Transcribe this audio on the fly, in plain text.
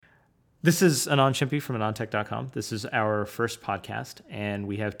This is Anand Shimpi from AnandTech.com. This is our first podcast, and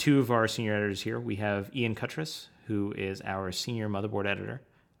we have two of our senior editors here. We have Ian Cutress, who is our senior motherboard editor,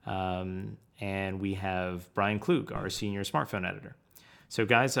 and we have Brian Klug, our senior smartphone editor. So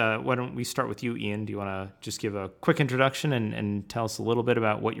guys, why don't we start with you, Ian? Do you want to just give a quick introduction and tell us a little bit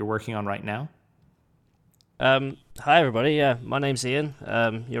about what you're working on right now? Hi everybody, my name's Ian.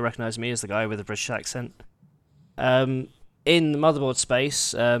 You'll recognise me as the guy with the British accent. In the motherboard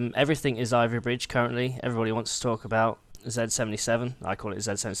space, everything is Ivory Bridge currently. Everybody wants to talk about Z77. I call it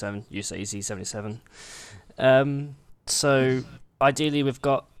Z77, you say Z77. So ideally we've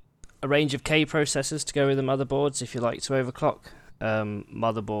got a range of K processors to go with the motherboards if you like to overclock.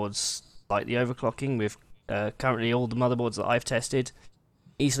 Motherboards like the overclocking with currently all the motherboards that I've tested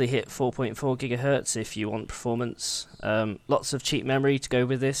easily hit 4.4 gigahertz if you want performance. Lots of cheap memory to go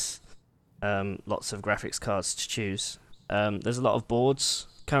with this. Lots of graphics cards to choose. There's a lot of boards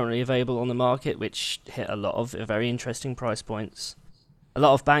currently available on the market which hit a lot of very interesting price points. A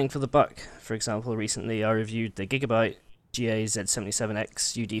lot of bang for the buck. For example, recently I reviewed the Gigabyte GA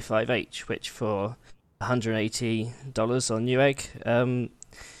Z77X UD5H, which for $180 on Newegg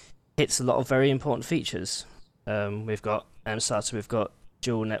hits a lot of very important features. We've got MSATA, we've got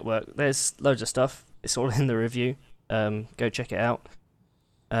dual network. There's loads of stuff. It's all in the review. Go check it out.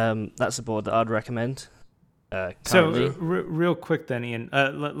 That's a board that I'd recommend. Real quick then, Ian,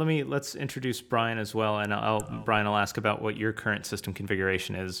 let's introduce Brian as well, and Brian, I'll ask about what your current system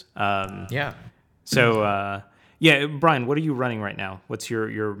configuration is. Brian, what are you running right now? What's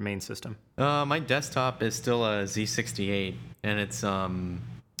your main system? My desktop is still a Z68, and it's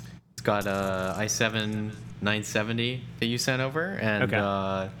got a i7 970 that you sent over, and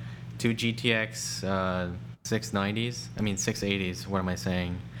two GTX 680s. What am I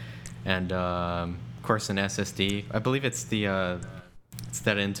saying? And of course, an SSD. I believe it's that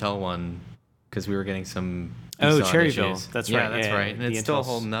Intel one because we were getting some Cherryville. issues. That's right. That's right. And it's still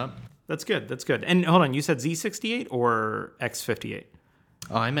holding up. That's good. And hold on, you said Z68 or X58?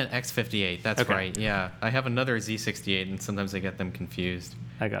 Oh, I meant X58. That's okay. right. Yeah, I have another Z68, and sometimes I get them confused.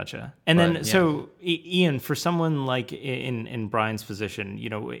 I gotcha. And so Ian, for someone like in Brian's position,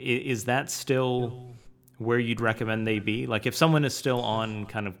 is that still where you'd recommend they be? Like if someone is still on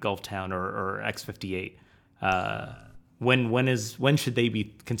kind of Gulftown or X58, when should they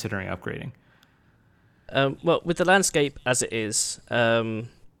be considering upgrading? Well, with the landscape as it is,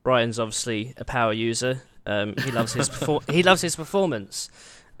 Brian's obviously a power user. He loves his performance.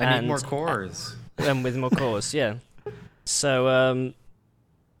 I need more cores. And with more cores, yeah. So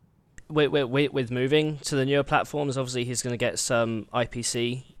with moving to the newer platforms, obviously he's going to get some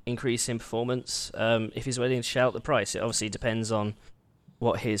IPC increase in performance. If he's willing to shout the price, it obviously depends on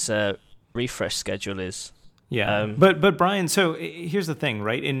what his refresh schedule is. Yeah, but Brian, so here's the thing,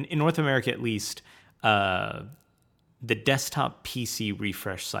 right? In North America, at least, the desktop PC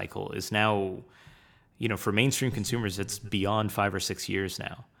refresh cycle is now, for mainstream consumers, it's beyond 5 or 6 years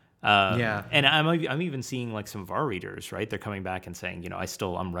now. And I'm even seeing like some of our readers, right? They're coming back and saying,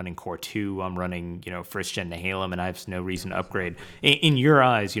 I'm running Core 2, I'm running, first gen Nehalem, and I have no reason to upgrade. In your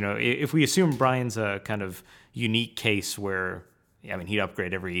eyes, if we assume Brian's a kind of unique case where, he'd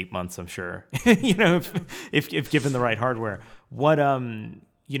upgrade every 8 months, I'm sure, if given the right hardware, what are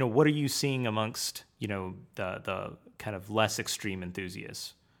you seeing amongst, the kind of less extreme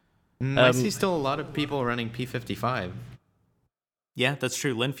enthusiasts? I see still a lot of people running P55. Yeah, that's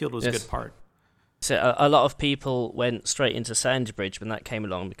true. Linfield was a good part. So a lot of people went straight into Sandy Bridge when that came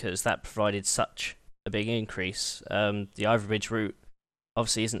along because that provided such a big increase. The Ivory Bridge route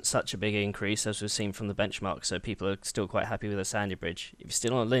obviously isn't such a big increase as we've seen from the benchmark, so people are still quite happy with the Sandy Bridge. If you're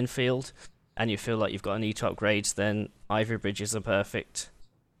still on Linfield and you feel like you've got a need to upgrade, then Ivory Bridge is a perfect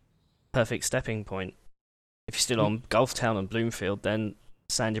stepping point. If you're still on Gulftown and Bloomfield, then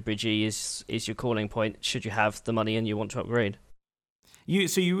Sandy Bridge E is your calling point should you have the money and you want to upgrade.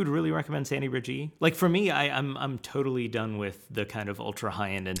 So you would really recommend Sandy Bridge E? Like for me, I'm totally done with the kind of ultra high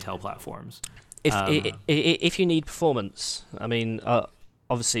end Intel platforms. If you need performance,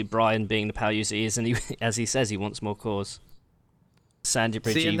 obviously Brian being the power user is, and he, as he says, he wants more cores. Sandy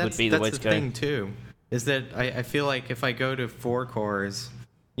Bridge E would be the way to go. That's the thing too, is that I feel like if I go to 4 cores,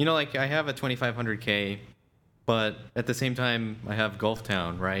 like I have a 2500K, but at the same time I have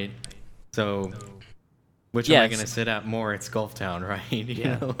Gulftown, right? So which am I going to sit at more? It's Gulftown, right?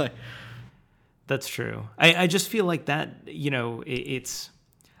 Yeah. That's true. I just feel like that, it's...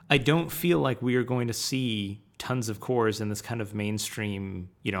 I don't feel like we are going to see tons of cores in this kind of mainstream,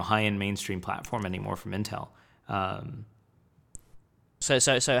 high-end mainstream platform anymore from Intel.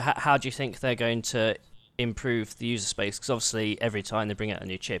 So how do you think they're going to improve the user space, because obviously every time they bring out a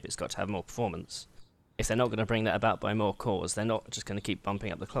new chip, it's got to have more performance. If they're not going to bring that about by more cores, they're not just going to keep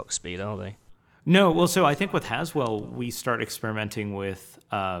bumping up the clock speed, are they? No, well, so I think with Haswell, we start experimenting with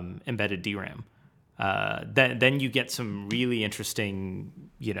embedded DRAM. Then you get some really interesting,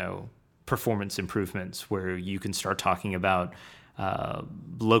 performance improvements where you can start talking about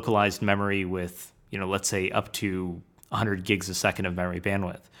localized memory with, let's say up to 100 gigs a second of memory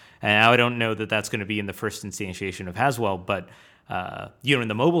bandwidth. And I don't know that that's going to be in the first instantiation of Haswell, but in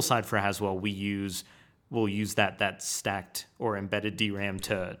the mobile side for Haswell, we'll use that stacked or embedded DRAM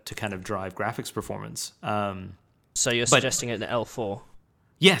to kind of drive graphics performance. So you're suggesting it in L4?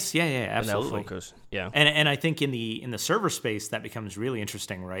 Yes, yeah, absolutely. L4, yeah. And I think in the server space that becomes really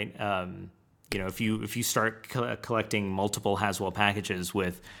interesting, right? If you start collecting multiple Haswell packages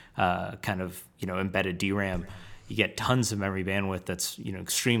with kind of embedded DRAM, you get tons of memory bandwidth that's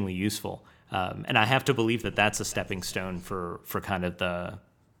extremely useful. And I have to believe that that's a stepping stone for kind of the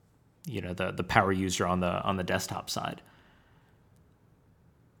power user on the desktop side.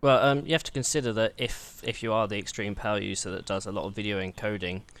 Well, you have to consider that if you are the extreme power user that does a lot of video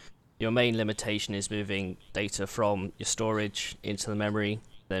encoding, your main limitation is moving data from your storage into the memory,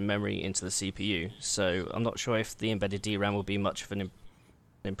 then memory into the CPU. So I'm not sure if the embedded DRAM will be much of an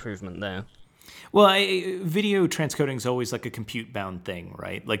improvement there. Well, video transcoding is always like a compute-bound thing,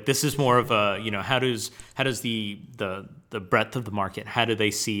 right? Like this is more of a, how does the breadth of the market, how do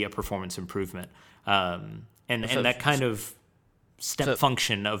they see a performance improvement? And that kind of step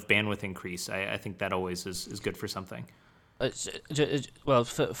function of bandwidth increase, I think that always is good for something. Well,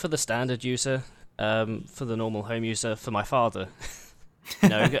 for the standard user, for the normal home user, for my father,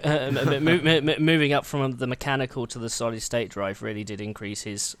 moving up from the mechanical to the solid state drive really did increase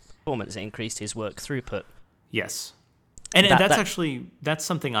his performance. It increased his work throughput. Yes. And that's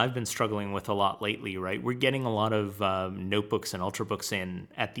something I've been struggling with a lot lately, right? We're getting a lot of notebooks and ultrabooks in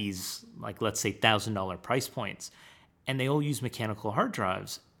at these, like, let's say $1,000 price points, and they all use mechanical hard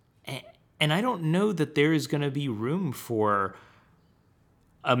drives. And I don't know that there is going to be room for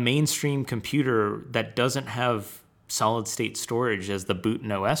a mainstream computer that doesn't have solid state storage as the boot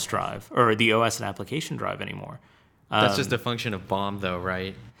and OS drive, or the OS and application drive anymore. That's just a function of BOM, though,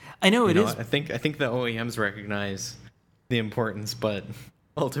 right? I know it is. I think the OEMs recognize the importance, but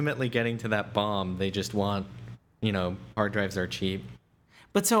ultimately getting to that BOM, they just want, hard drives are cheap.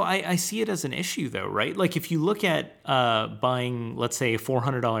 But so I see it as an issue, though, right? Like if you look at buying, let's say, a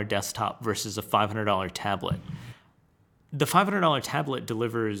 $400 desktop versus a $500 tablet, the $500 tablet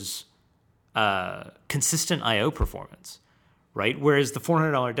delivers consistent I/O performance, right? Whereas the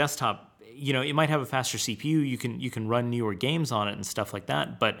 $400 desktop, it might have a faster CPU. You can run newer games on it and stuff like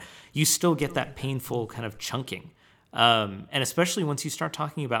that, but you still get that painful kind of chunking. And especially once you start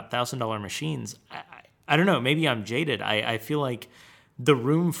talking about $1,000 machines, I don't know, maybe I'm jaded. I feel like the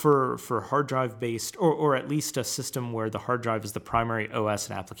room for hard drive based, or at least a system where the hard drive is the primary OS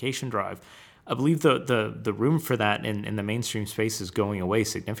and application drive, I believe the room for that in the mainstream space is going away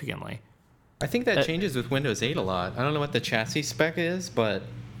significantly. I think that changes with Windows 8 a lot. I don't know what the chassis spec is, but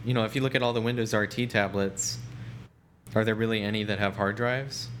if you look at all the Windows RT tablets, are there really any that have hard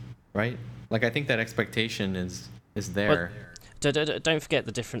drives, right? Like I think that expectation is there. But don't forget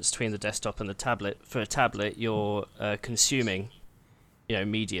the difference between the desktop and the tablet. For a tablet, you're consuming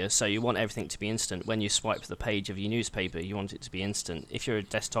media, so you want everything to be instant. When you swipe the page of your newspaper, you want it to be instant. If you're a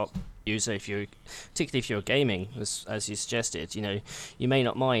desktop user, particularly if you're gaming, as you suggested, you may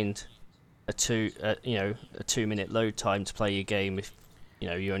not mind a 2-minute load time to play your game if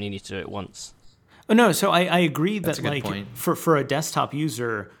you only need to do it once. Oh no, so I agree That's that a good point. for a desktop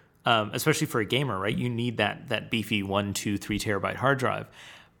user, especially for a gamer, right, you need that beefy 1, 2, 3 terabyte hard drive.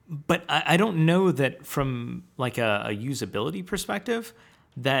 But I don't know that from like a usability perspective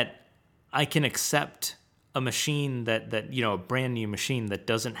that I can accept a machine that a brand new machine that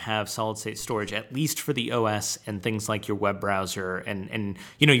doesn't have solid state storage, at least for the OS and things like your web browser and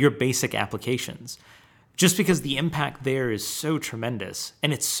your basic applications. Just because the impact there is so tremendous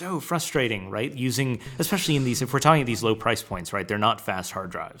and it's so frustrating, right? Especially in these, if we're talking these low price points, right? They're not fast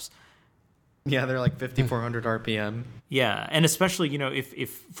hard drives. Yeah, they're like 5,400 RPM. Yeah, and especially, if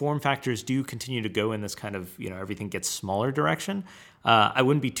form factors do continue to go in this kind of, everything gets smaller direction, I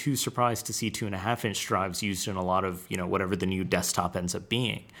wouldn't be too surprised to see 2.5-inch drives used in a lot of, whatever the new desktop ends up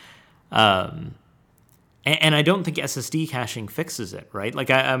being. And I don't think SSD caching fixes it, right?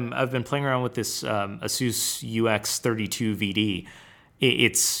 Like I've been playing around with this Asus UX32 VD.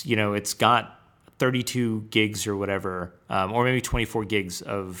 It's got 32 gigs or whatever, or maybe 24 gigs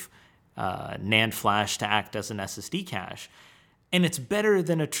of NAND flash to act as an SSD cache. and it's better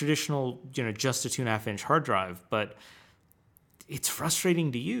than a traditional, just a 2.5-inch hard drive, but it's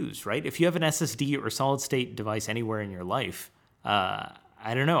frustrating to use, right? If you have an SSD or solid state device anywhere in your life, I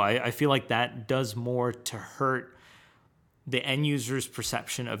don't know. I feel like that does more to hurt the end user's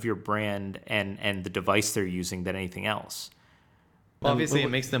perception of your brand and the device they're using than anything else. Well, obviously, it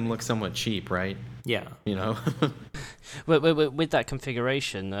makes them look somewhat cheap, right? Yeah. With that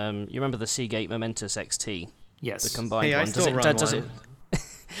configuration, you remember the Seagate Momentous XT? Yes. The combined I one. still run Does one.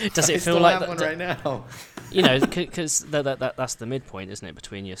 Does it I feel still like have one right now? Because that's the midpoint, isn't it,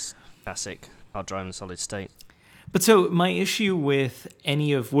 between your classic hard drive and solid state? But so my issue with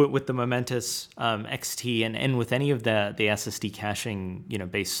with the Momentous XT and with any of the SSD caching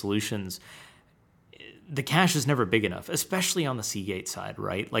based solutions, the cache is never big enough, especially on the Seagate side,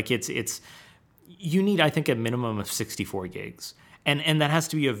 right? Like it's you need, I think, a minimum of 64 gigs, and that has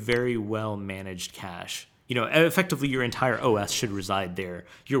to be a very well managed cache. Effectively, your entire OS should reside there.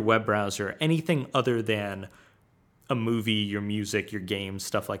 Your web browser, anything other than a movie, your music, your games,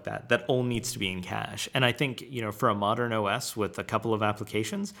 stuff like that, that all needs to be in cache. And I think, for a modern OS with a couple of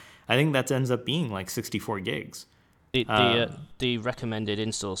applications, I think that ends up being like 64 gigs. The recommended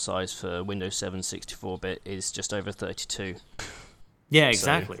install size for Windows 7 64-bit is just over 32. Yeah,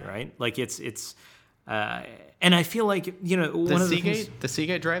 exactly, right? Like it's and I feel like, one of the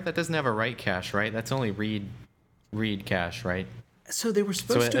Seagate drive, that doesn't have a write cache, right? That's only read cache, right? So they were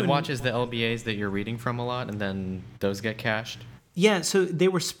supposed to. So it watches the LBAs that you're reading from a lot, and then those get cached. Yeah, so they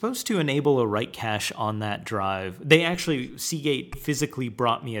were supposed to enable a write cache on that drive. Seagate physically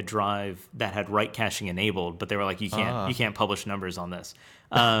brought me a drive that had write caching enabled, but they were like, you can't publish numbers on this.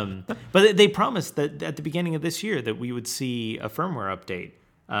 But they promised that at the beginning of this year that we would see a firmware update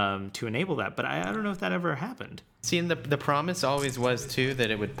to enable that. But I don't know if that ever happened. See, and the promise always was, too,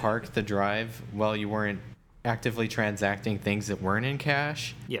 that it would park the drive while you weren't actively transacting things that weren't in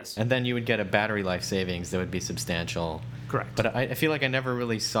cache. Yes. And then you would get a battery life savings that would be substantial. Correct. But I feel like I never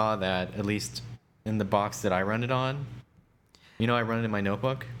really saw that, at least in the box that I run it on. I run it in my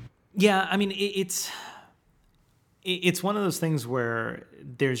notebook. Yeah, I mean, it's one of those things where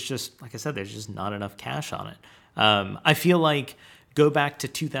there's just, like I said, there's just not enough cache on it. I feel like go back to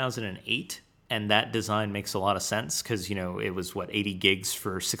 2008, and that design makes a lot of sense because, it was, 80 gigs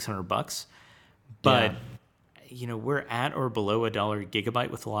for $600? But, we're at or below $1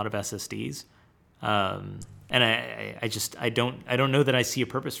 gigabyte with a lot of SSDs. And I don't know that I see a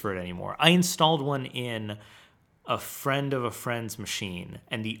purpose for it anymore. I installed one in a friend of a friend's machine,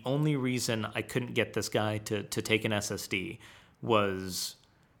 and the only reason I couldn't get this guy to take an SSD was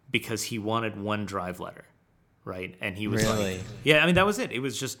because he wanted one drive letter, right? And he was really? like, yeah, I mean, that was it. It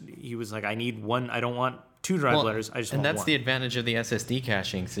was just, he was like, I need one. I don't want two drive letters. I just want one. And that's the advantage of the SSD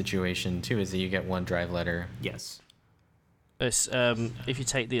caching situation too, is that you get one drive letter. Yes. It's, if you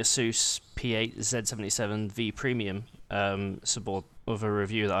take the Asus P8 Z77V Premium support of a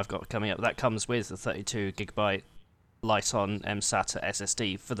review that I've got coming up, that comes with a 32 gigabyte Light-on mSATA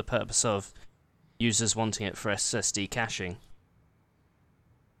SSD for the purpose of users wanting it for SSD caching.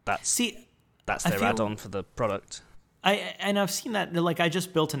 That's their add-on for the product. I've seen that. Like, I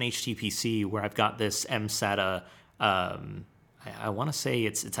just built an HTPC where I've got this mSATA. I want to say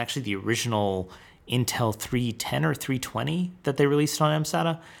it's actually the original Intel 310 or 320 that they released on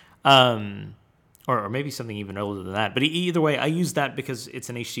mSATA, or maybe something even older than that. But either way, I use that because it's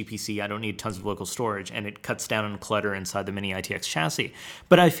an HTPC. I don't need tons of local storage, and it cuts down on clutter inside the Mini ITX chassis.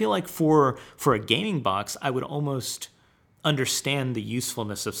 But I feel like for a gaming box, I would almost understand the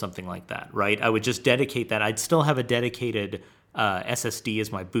usefulness of something like that, right? I would just dedicate that. I'd still have a dedicated SSD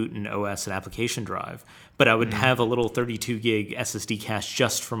as my boot and OS and application drive, but I would have a little 32 gig SSD cache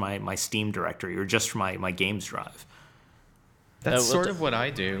just for my Steam directory or just for my games drive. That's sort of what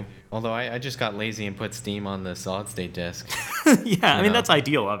I do, although I just got lazy and put Steam on the solid state disk. Yeah, I mean, that's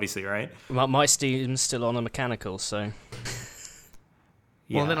ideal, obviously, right? My Steam's still on a mechanical, so...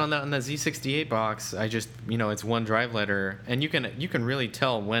 Yeah. Well, then on the Z68 box, I just, it's one drive letter, and you can really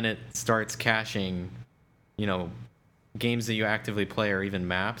tell when it starts caching, games that you actively play or even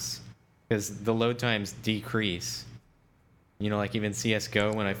maps, because the load times decrease. Like even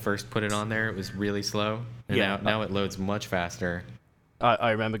CS:GO, when I first put it on there, it was really slow, and now it loads much faster.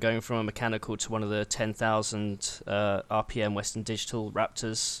 I remember going from a mechanical to one of the 10,000 RPM Western Digital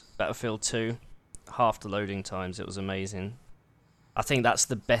Raptors Battlefield 2. Half the loading times, it was amazing. I think that's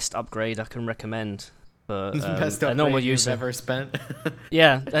the best upgrade I can recommend for best a normal user. You've ever spent.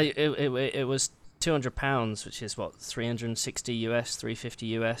 Yeah, it was £200, which is what, 360 US, 350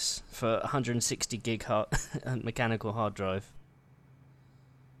 US for 160 gig mechanical hard drive.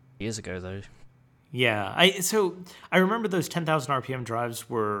 Years ago, though. Yeah, I remember those 10,000 RPM drives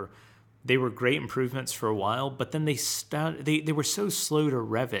were great improvements for a while, but then they were so slow to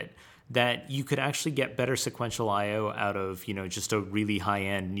rev it that you could actually get better sequential I/O out of just a really high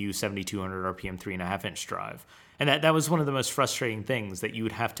end new 7,200 RPM 3.5-inch drive. And that was one of the most frustrating things, that you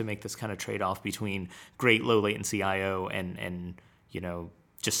would have to make this kind of trade off between great low latency I/O and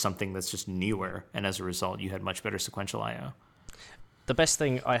just something that's just newer, and as a result you had much better sequential I/O. The best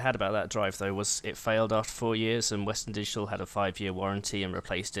thing I had about that drive, though, was it failed after 4 years, and Western Digital had a 5-year warranty and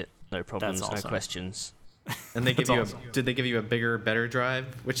replaced it. No problems, That's awesome. no questions. And they did they give you a bigger, better drive,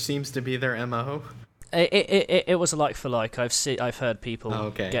 which seems to be their MO? It was a like for like. I've heard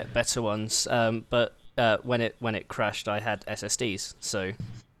people get better ones, but when it crashed, I had SSDs, so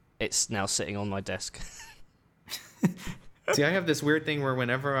it's now sitting on my desk. See, I have this weird thing where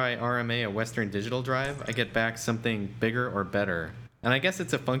whenever I RMA a Western Digital drive, I get back something bigger or better. And I guess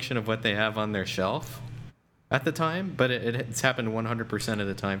it's a function of what they have on their shelf at the time, but it's happened 100% of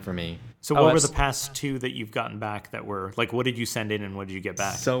the time for me. So what were the past two that you've gotten back that were, like, what did you send in and what did you get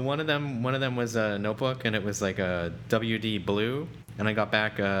back? So one of them was a notebook, and it was like a WD blue, and I got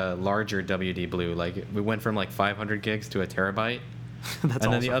back a larger WD blue. Like, we went from like 500 gigs to a terabyte. That's and then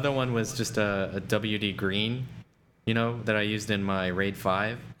awesome. the other one was just a WD green, that I used in my RAID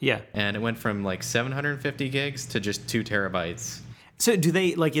 5. Yeah. And it went from like 750 gigs to just 2 terabytes. So do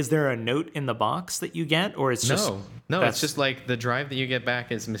they, like, is there a note in the box that you get, or it's just... No, it's just like the drive that you get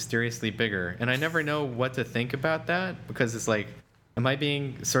back is mysteriously bigger. And I never know what to think about that, because it's like, am I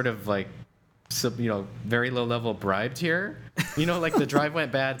being sort of like, very low level bribed here? Like the drive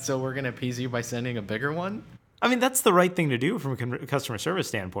went bad, so we're going to appease you by sending a bigger one? I mean, that's the right thing to do from a customer service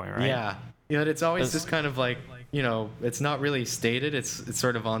standpoint, right? Yeah. It's always just kind of like, it's not really stated. It's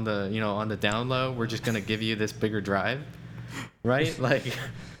sort of on the, on the down low. We're just going to give you this bigger drive. Right? Like,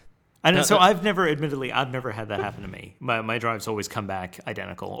 I know. So I've never had that happen to me. My drives always come back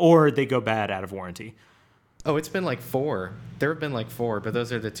identical, or they go bad out of warranty. Oh, it's been like 4. There have been like 4, but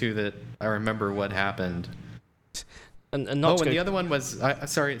those are the 2 that I remember what happened. And the other one was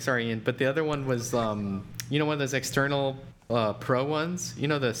sorry, Ian, but the other one was one of those external Pro ones.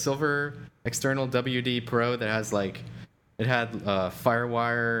 The silver external WD Pro that has like. It had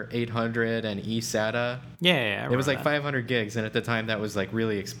FireWire 800 and eSATA. Yeah, it was like 500 gigs, and at the time that was like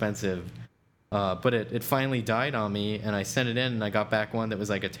really expensive. But it finally died on me, and I sent it in, and I got back one that was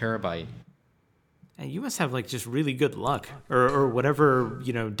like a terabyte. And you must have like just really good luck, or whatever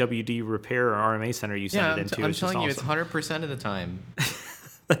WD repair or RMA center you send it into. I'm telling you, it's 100% of the time.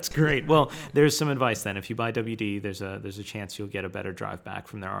 That's great. Well, there's some advice then. If you buy WD, there's a chance you'll get a better drive back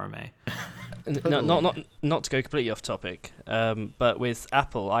from their RMA. No, not to go completely off topic, but with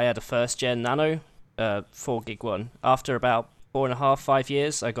Apple, I had a first gen Nano, 4 gig one. After about 4.5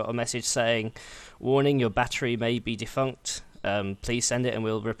 years, I got a message saying, "Warning, your battery may be defunct. Please send it and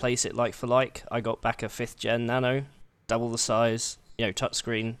we'll replace it like for like." I got back a 5th gen Nano, double the size,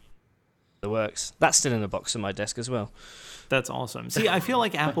 touchscreen, the works. That's still in a box on my desk as well. That's awesome. See, I feel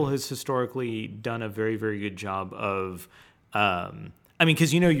like Apple has historically done a very, very good job of,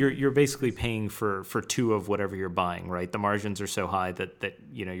 because you're basically paying for 2 of whatever you're buying, right? The margins are so high that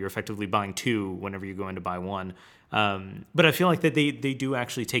you're effectively buying 2 whenever you go in to buy 1. But I feel like that they do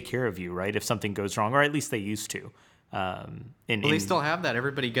actually take care of you, right? If something goes wrong, or at least they used to. They still have that.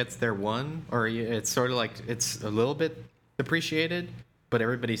 Everybody gets their 1, or it's sort of like it's a little bit depreciated, but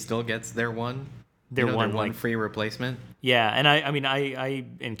everybody still gets their 1. Their one free replacement. Yeah, and I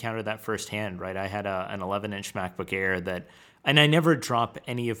encountered that firsthand, right? I had an 11-inch MacBook Air and I never drop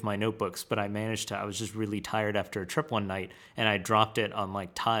any of my notebooks, but I was just really tired after a trip one night, and I dropped it on like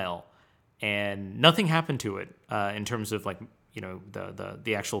tile, and nothing happened to it in terms of like,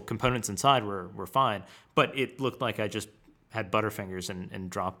 the actual components inside were fine, but it looked like I just had butterfingers and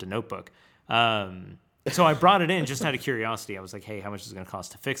dropped a notebook. So I brought it in just out of curiosity. I was like, hey, how much is it going to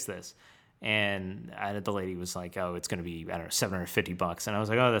cost to fix this? And the lady was like, oh, it's going to be, I don't know, $750. And I was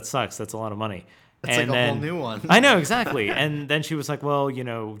like, oh, that sucks. That's a lot of money. That's like a whole new one. I know, exactly. And then she was like, well,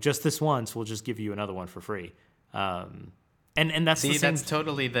 just this once, we'll just give you another one for free. And that's the same. That's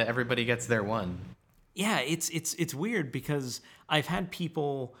totally everybody gets their 1. Yeah, it's weird because I've had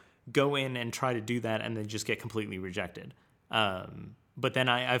people go in and try to do that and then just get completely rejected. But then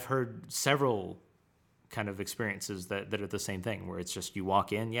I've heard several kind of experiences that are the same thing, where it's just you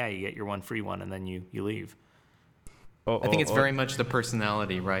walk in, you get your 1 free one, and then you leave. I think it's very much the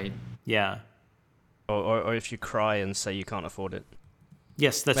personality, right? Yeah. Or if you cry and say you can't afford it.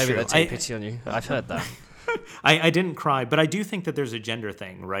 Yes, that's Maybe true. they take pity on you. I've heard that. I didn't cry, but I do think that there's a gender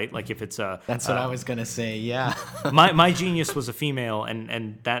thing, right? Like if it's a... That's what I was going to say, yeah. my genius was a female,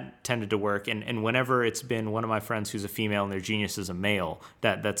 and that tended to work. And whenever it's been one of my friends who's a female and their genius is a male,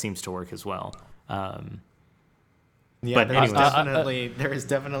 that seems to work as well. Yeah, but there is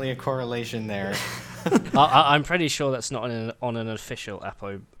definitely a correlation there. I'm pretty sure that's not on an official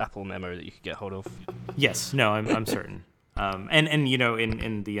Apple memo that you could get hold of. Yes, no, I'm certain. And you know,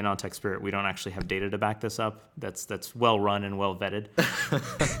 in the AnandTech spirit, we don't actually have data to back this up. That's well run and well vetted.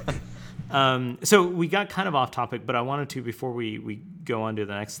 So we got kind of off topic, but I wanted to, before we go on to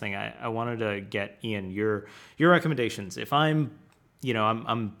the next thing, I wanted to get, Ian, your recommendations. If I'm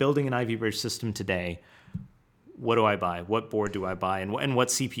building an Ivy Bridge system today, what do I buy? What board do I buy? And what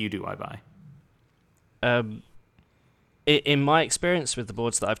CPU do I buy? In my experience with the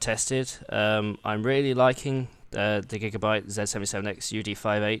boards that I've tested, I'm really liking the Gigabyte Z77X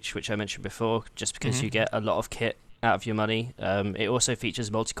UD5H, which I mentioned before, just because you get a lot of kit out of your money. It also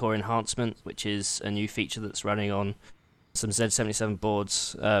features multi-core enhancement, which is a new feature that's running on some Z77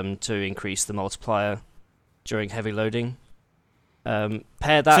 boards to increase the multiplier during heavy loading.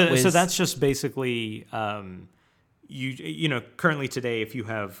 Pair that with... So that's just basically... currently today, if you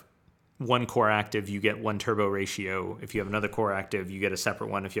have one core active, you get one turbo ratio. If you have another core active, you get a separate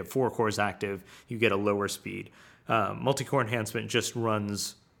one. If you have 4 cores active, you get a lower speed. Multi-core enhancement just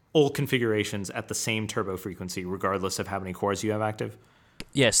runs all configurations at the same turbo frequency, regardless of how many cores you have active.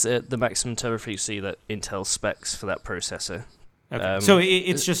 Yes, the maximum turbo frequency that Intel specs for that processor. Okay. So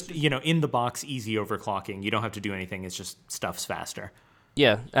it's just, in the box, easy overclocking. You don't have to do anything. It's just stuff's faster.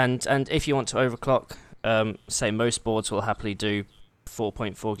 Yeah, and if you want to overclock, say most boards will happily do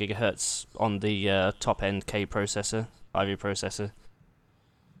 4.4 gigahertz on the top-end K processor, Ivy processor.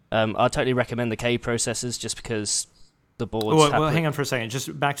 I totally recommend the K processors just because the boards... Well, hang on for a second.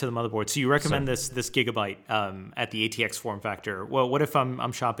 Just back to the motherboard. So you recommend this Gigabyte at the ATX form factor. Well, what if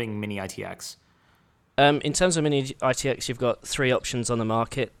I'm shopping mini ITX? In terms of mini ITX, you've got 3 options on the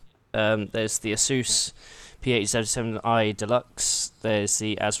market. There's the Asus P8Z7i Deluxe, there's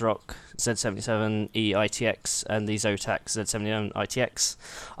the ASRock Z77E ITX, and the Zotac Z79 ITX.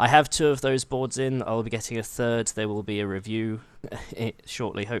 I have 2 of those boards in. I'll be getting a third. There will be a review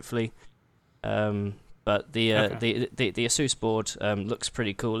shortly, hopefully. But the Asus board looks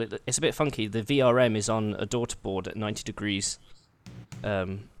pretty cool. It's a bit funky. The VRM is on a daughter board at 90 degrees,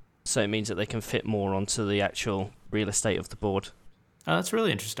 so it means that they can fit more onto the actual real estate of the board. Oh, that's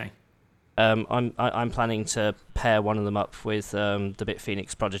really interesting. I'm planning to pair one of them up with the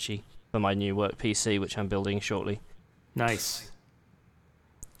BitPhoenix Prodigy for my new work PC, which I'm building shortly. Nice.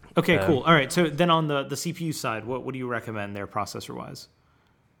 Okay, cool. All right, so then on the CPU side, what do you recommend there processor-wise?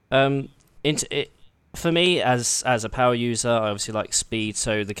 For me, as a power user, I obviously like speed,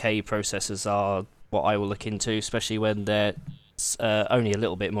 so the K processors are what I will look into, especially when they're only a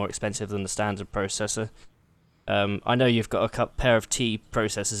little bit more expensive than the standard processor. I know you've got a pair of T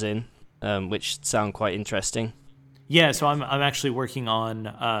processors in, which sound quite interesting. Yeah, so I'm actually working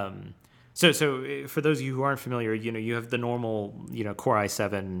on... So for those of you who aren't familiar, you have the normal, Core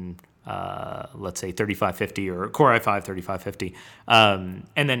i7, let's say 3550 or Core i5 3550. And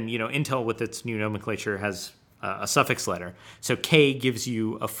then, Intel with its new nomenclature has a suffix letter. So K gives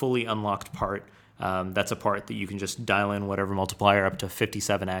you a fully unlocked part. That's a part that you can just dial in whatever multiplier up to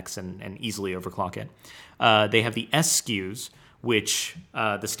 57x and easily overclock it. They have the S SKUs, which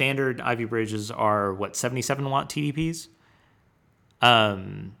the standard Ivy Bridges are, 77 watt TDPs?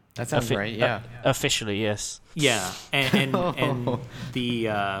 That sounds right, yeah. Officially, yes. Yeah, and the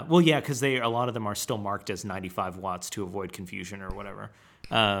because a lot of them are still marked as 95 watts to avoid confusion or whatever.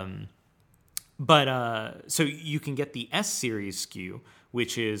 But so you can get the S series SKU,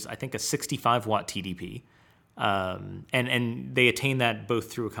 which is I think a 65 watt TDP, and they attain that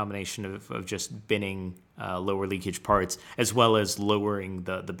both through a combination of just binning lower leakage parts as well as lowering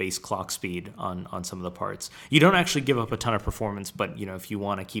the base clock speed on some of the parts. You don't actually give up a ton of performance, but if you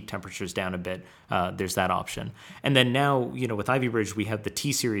want to keep temperatures down a bit, there's that option. And then now with Ivy Bridge we have the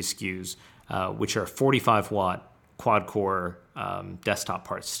T series SKUs, which are 45 watt quad core desktop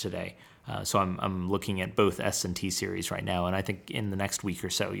parts today. So I'm looking at both S and T series right now, and I think in the next week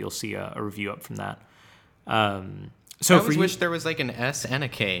or so you'll see a review up from that. So I always wish there was like an S and a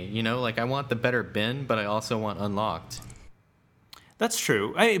K, I want the better bin, but I also want unlocked. That's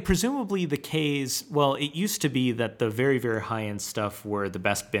true. Presumably the Ks, it used to be that the very, very high-end stuff were the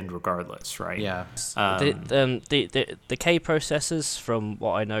best binned regardless, right? Yeah. The K processors, from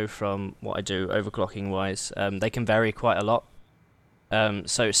what I know from what I do overclocking-wise, they can vary quite a lot.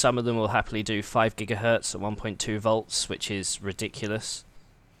 So some of them will happily do 5 gigahertz at 1.2 volts, which is ridiculous.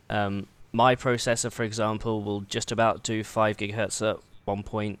 My processor, for example, will just about do 5 gigahertz at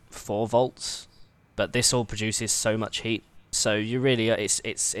 1.4 volts, but this all produces so much heat. So you really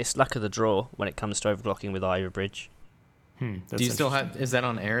it's luck of the draw when it comes to overclocking with Ivy Bridge. Do you still have? Is that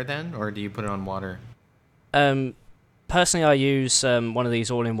on air then, or do you put it on water? Personally, I use one of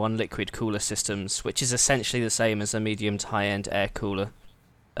these all-in-one liquid cooler systems, which is essentially the same as a medium to high-end air cooler.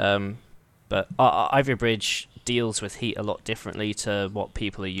 But Ivy Bridge deals with heat a lot differently to what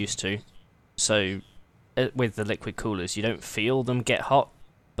people are used to. So with the liquid coolers, you don't feel them get hot,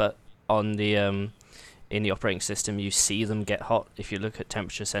 but on the in the operating system, you see them get hot if you look at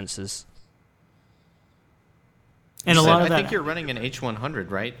temperature sensors. And a lot of I that, think you're running an H100,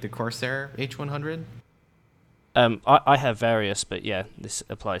 right? The Corsair H100. I have various, but yeah, this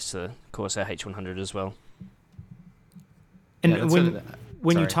applies to the Corsair H100 as well. and Yeah,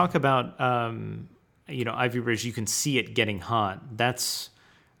 when you sorry. talk about Ivy Bridge, you can see it getting hot.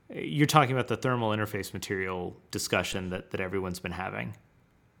 You're talking about the thermal interface material discussion that everyone's been having.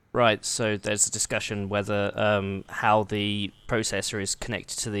 Right, so there's a discussion whether how the processor is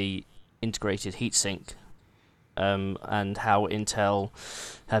connected to the integrated heatsink, and how Intel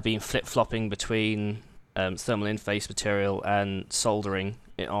have been flip-flopping between thermal interface material and soldering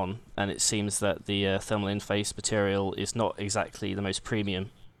it on, and it seems that the thermal interface material is not exactly the most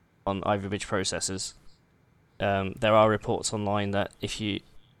premium on Ivy Bridge processors. There are reports online that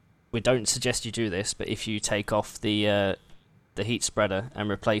we don't suggest you do this, but if you take off the heat spreader and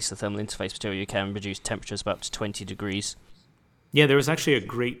replace the thermal interface material, you can reduce temperatures by up to 20 degrees. Yeah, there was actually a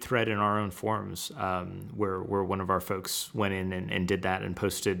great thread in our own forums where one of our folks went in and did that and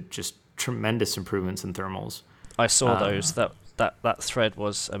posted just tremendous improvements in thermals. I saw those. That thread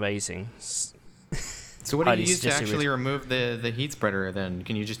was amazing. So what do you use to actually remove the heat spreader then?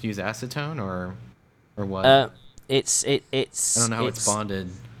 Can you just use acetone or what? It's I don't know how it's bonded.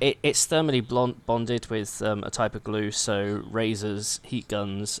 It's thermally bonded with a type of glue, so razors, heat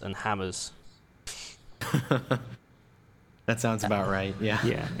guns, and hammers. That sounds about right. Yeah.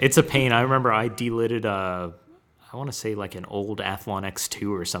 Yeah, it's a pain. I remember I delidded I want to say like an old Athlon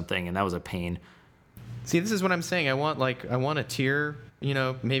X2 or something, and that was a pain. See, this is what I'm saying. I want a tier,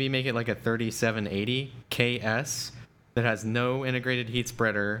 maybe make it like a 3780 KS that has no integrated heat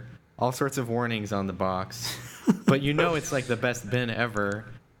spreader, all sorts of warnings on the box, but it's like the best bin ever,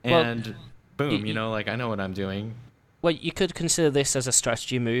 and boom, I know what I'm doing. Well, you could consider this as a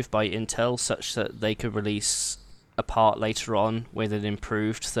strategy move by Intel, such that they could release a part later on with an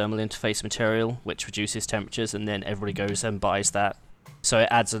improved thermal interface material, which reduces temperatures, and then everybody goes and buys that. So it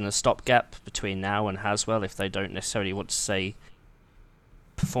adds in a stopgap between now and Haswell if they don't necessarily want to say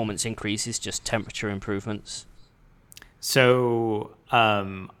performance increases, just temperature improvements. So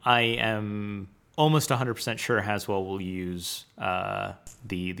I am almost 100% sure Haswell will use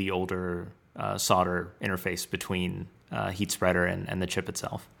the older solder interface between heat spreader and the chip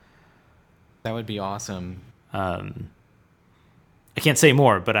itself. That would be awesome. I can't say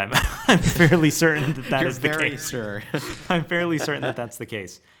more, but I'm fairly certain that is the case. You're very sure. I'm fairly certain that that's the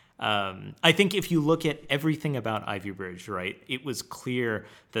case. I think if you look at everything about Ivy Bridge, right, it was clear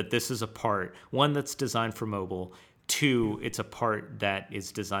that this is a part, one, that's designed for mobile, two, it's a part that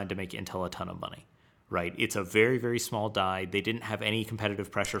is designed to make Intel a ton of money, right? It's a very, very small die. They didn't have any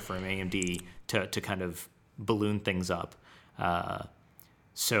competitive pressure from AMD to kind of balloon things up.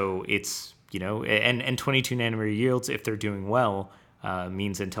 So it's, and 22 nanometer yields, if they're doing well,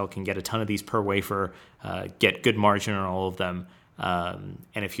 means Intel can get a ton of these per wafer, get good margin on all of them. And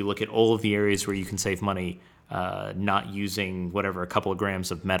if you look at all of the areas where you can save money, not using a couple of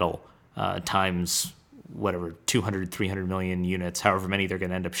grams of metal times 200, 300 million units, however many they're going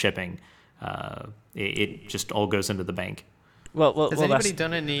to end up shipping, it just all goes into the bank. Has anybody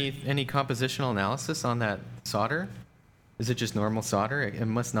done any compositional analysis on that solder? Is it just normal solder? It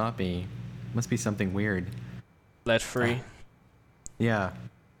must not be. It must be something weird. Lead free. Yeah,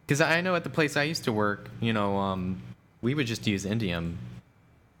 because I know at the place I used to work, we would just use indium.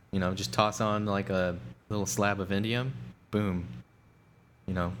 Just toss on like a little slab of indium, boom.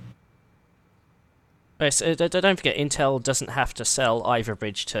 So don't forget, Intel doesn't have to sell Ivy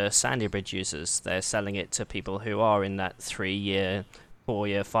Bridge to Sandy Bridge users. They're selling it to people who are in that 3-year,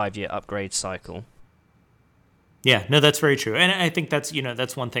 4-year, 5-year upgrade cycle. Yeah, no, that's very true, and I think that's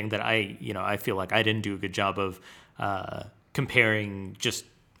that's one thing that I feel like I didn't do a good job of comparing just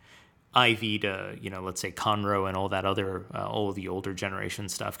Ivy to let's say Conroe and all that other all of the older generation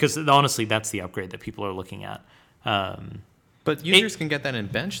stuff, because honestly that's the upgrade that people are looking at. But users can get that in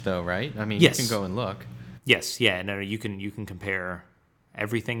Bench though, right? I mean, yes. You can go and look. Yes, yeah, no, you can compare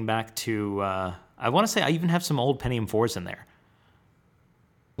everything back to I want to say I even have some old Pentium 4s in there.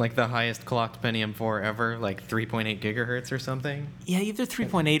 Like the highest clocked Pentium 4 ever, like 3.8 gigahertz or something. Yeah, either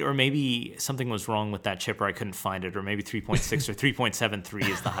 3.8 or maybe something was wrong with that chip or I couldn't find it, or maybe 3.6 or 3.73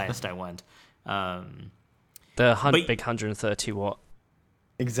 is the highest I went. The big 130 watt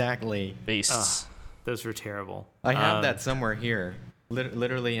Exactly. beasts. Those were terrible. I have that somewhere here,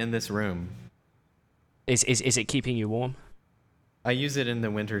 literally in this room. Is it keeping you warm? I use it in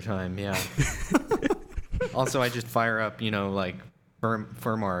the wintertime, yeah. Also, I just fire up, like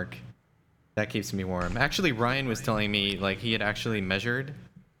Furmark. That keeps me warm. Actually, Ryan was telling me like he had actually measured,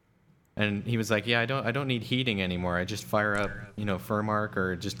 and he was like, "Yeah, I don't need heating anymore. I just fire up, Furmark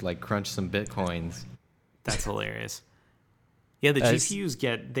or just like crunch some bitcoins." That's hilarious. Yeah, the GPUs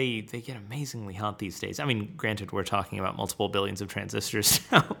get amazingly hot these days. I mean, granted, we're talking about multiple billions of transistors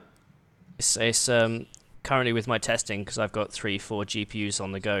now. It's currently with my testing, because I've got 3-4 GPUs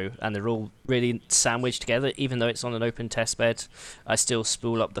on the go, and they're all really sandwiched together. Even though it's on an open test bed, I still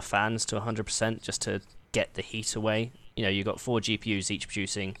spool up the fans to 100% just to get the heat away. You've got 4 GPUs each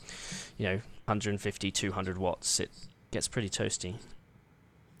producing, 150, 200 watts. It gets pretty toasty.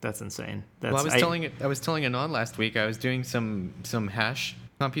 That's insane. I was telling Anand last week I was doing some hash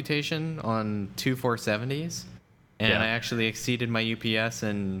computation on two 470s, and I actually exceeded my UPS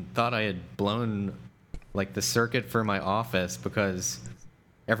and thought I had blown like the circuit for my office because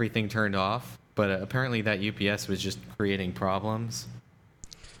everything turned off. But apparently that UPS was just creating problems.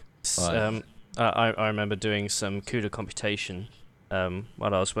 I remember doing some CUDA computation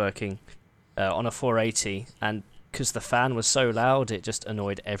while I was working on a 480, and because the fan was so loud, it just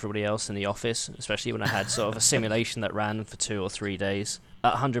annoyed everybody else in the office, especially when I had sort of a simulation that ran for 2 or 3 days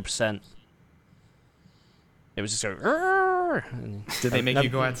at 100%. It was just going... Did they make you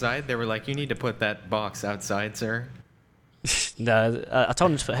go outside? They were like, you need to put that box outside, sir. No, I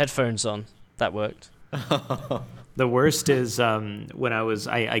told them to put headphones on. That worked. The worst is when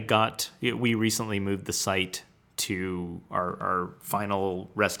we recently moved the site to our final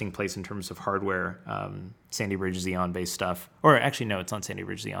resting place in terms of hardware, Sandy Bridge Xeon based stuff. Or actually, no, it's not Sandy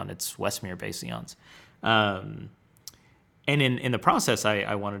Bridge Xeon. It's Westmere based Xeons. And in the process,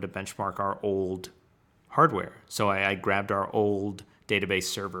 I wanted to benchmark our old hardware. So I grabbed our old database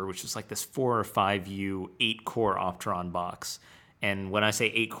server, which was like this 4 or 5U 8-core Opteron box. And when I say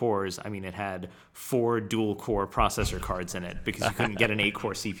 8 cores, I mean it had 4 dual-core processor cards in it because you couldn't get an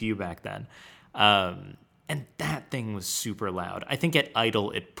 8-core CPU back then. And that thing was super loud. I think at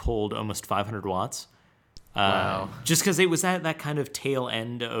idle, it pulled almost 500 watts. Wow. Just because it was that kind of tail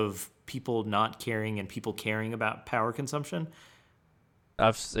end of people not caring and people caring about power consumption.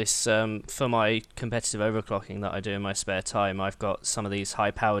 For my competitive overclocking that I do in my spare time, I've got some of these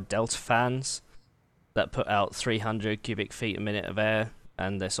high-powered Delta fans that put out 300 cubic feet a minute of air,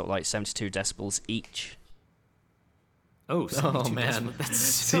 and they're sort of like 72 decibels each. Oh man. Decibels. That's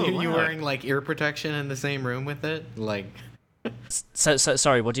so you wearing like ear protection in the same room with it? Like... So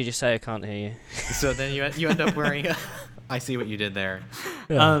sorry, what did you say? I can't hear you. So then you end up wearing... I see what you did there.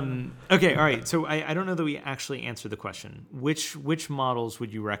 Yeah. Okay, all right. So I don't know that we actually answered the question. Which models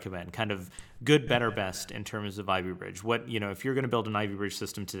would you recommend? Kind of good, better, best in terms of Ivy Bridge. What if you're going to build an Ivy Bridge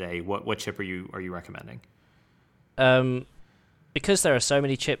system today, what chip are you recommending? Because there are so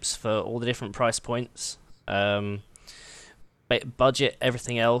many chips for all the different price points, budget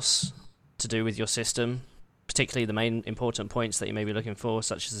everything else to do with your system, particularly the main important points that you may be looking for,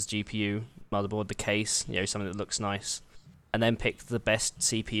 such as the GPU, motherboard, the case, something that looks nice. And then pick the best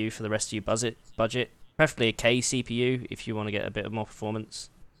CPU for the rest of your budget. Preferably a K CPU if you want to get a bit of more performance.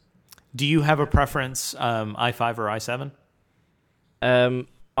 Do you have a preference, i5 or i7?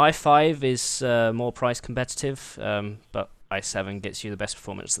 i5 is more price competitive, but i7 gets you the best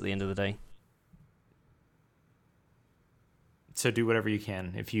performance at the end of the day. So do whatever you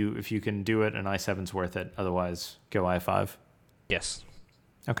can. If you can do it, and i7's worth it. Otherwise, go i5. Yes.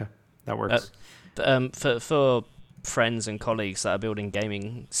 Okay, that works. For friends and colleagues that are building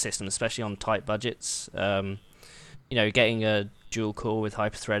gaming systems, especially on tight budgets, getting a dual core with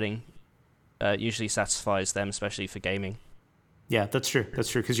hyper-threading usually satisfies them, especially for gaming. Yeah, that's true.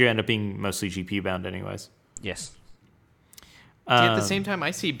 Because you end up being mostly GPU bound anyways. Yes. At the same time, I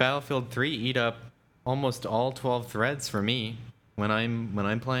see Battlefield 3 eat up almost all 12 threads for me when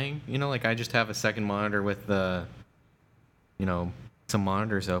I'm playing. Like I just have a second monitor with the, some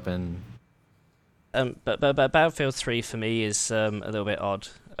monitors open. But Battlefield 3 for me is a little bit odd.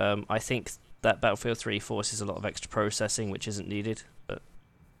 I think that Battlefield 3 forces a lot of extra processing, which isn't needed. But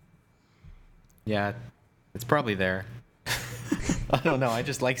yeah, it's probably there. I don't know. I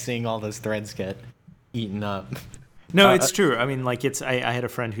just like seeing all those threads get eaten up. No, it's true. I mean, like I had a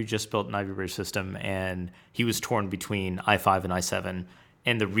friend who just built an Ivy Bridge system, and he was torn between i5 and i7,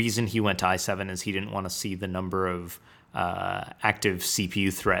 And the reason he went to i7 is he didn't want to see the number of active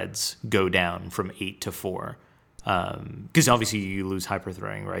CPU threads go down from 8 to 4. Because obviously you lose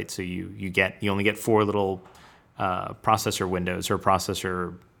hyperthreading, right? So you only get 4 little processor windows or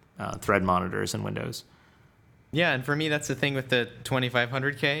processor thread monitors in Windows. Yeah, and for me, that's the thing with the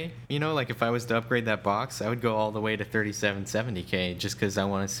 2500K. You know, like if I was to upgrade that box, I would go all the way to 3770K just because I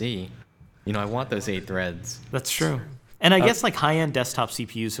want to see, you know, I want those 8 threads. That's true. And I guess like high-end desktop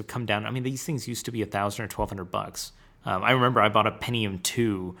CPUs have come down. I mean, these things used to be $1,000 or $1,200. I remember I bought a Pentium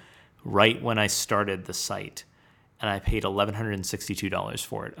 2 right when I started the site, and I paid $1,162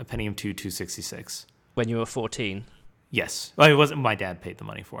 for it. A Pentium 2 266. When you were 14. Yes. Well, it wasn't. My dad paid the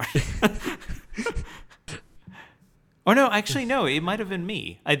money for it. Or no, actually, no. It might have been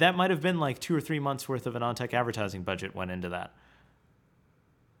me. That might have been like 2 or 3 months worth of an AnandTech advertising budget went into that.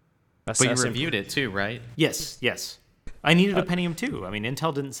 But you reviewed it too, right? Yes. I needed a Pentium 2. I mean,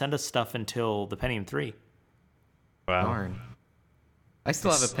 Intel didn't send us stuff until the Pentium 3. Wow. Darn. I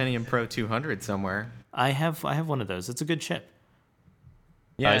still have a Pentium Pro 200 somewhere. I have one of those. It's a good chip.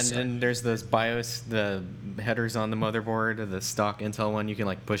 Yeah, and there's those BIOS, the headers on the motherboard, the stock Intel one. You can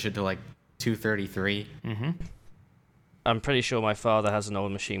like push it to like 233. Mm-hmm. I'm pretty sure my father has an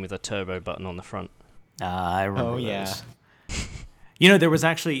old machine with a turbo button on the front. I remember those. Yeah. You know, there was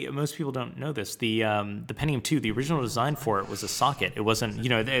actually, most people don't know this, the Pentium 2, the original design for it was a socket. It wasn't, you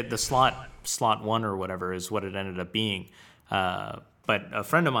know, the slot 1 or whatever is what it ended up being. But a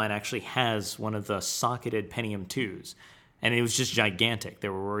friend of mine actually has one of the socketed Pentium 2s, and it was just gigantic. They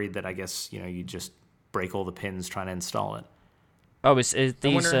were worried that, I guess, you know, you'd just break all the pins trying to install it. Oh, is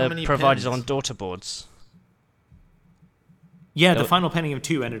these provided on daughter boards? Yeah, the final Pentium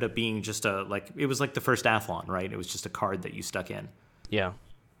 2 ended up being just it was like the first Athlon, right? It was just a card that you stuck in. Yeah.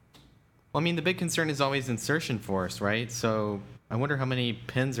 Well, I mean, the big concern is always insertion force, right? So I wonder how many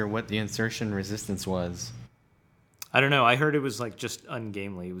pins or what the insertion resistance was. I don't know. I heard it was like just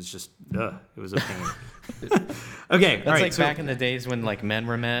ungamely. It was just, it was a pain. Okay, That's like back in the days when like men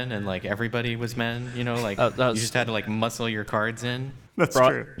were men and like everybody was men, you know, like you just had to like muscle your cards in. That's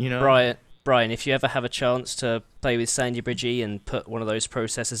true. You know? Brian, if you ever have a chance to play with Sandy Bridge E and put one of those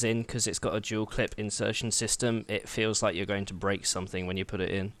processors in because it's got a dual clip insertion system, it feels like you're going to break something when you put it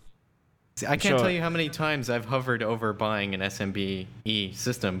in. See, I can't tell you how many times I've hovered over buying an SMB-E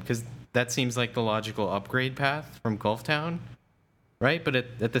system because that seems like the logical upgrade path from Gulftown, right? But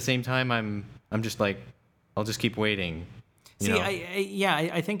at the same time, I'm just like, I'll just keep waiting.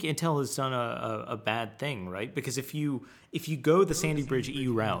 I think Intel has done a bad thing, right? Because if you go the Sandy Bridge E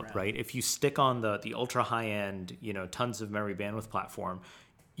route, right? If you stick on the ultra high end, you know, tons of memory bandwidth platform,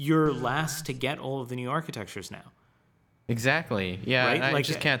 you're last to get all of the new architectures now. Exactly. Yeah, right? I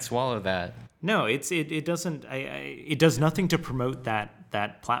just can't swallow that. No, it doesn't. It does nothing to promote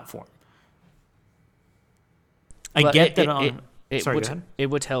that platform. I get that on. It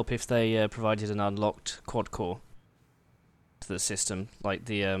would help if they provided an unlocked quad core to the system, like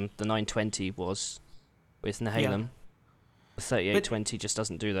the 920 was with Nehalem. Yeah. The 3820 just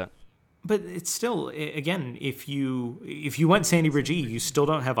doesn't do that. But it's still, again, if you went Sandy Bridge E, you still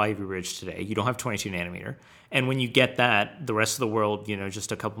don't have Ivy Bridge today. You don't have 22 nanometer. And when you get that, the rest of the world, you know,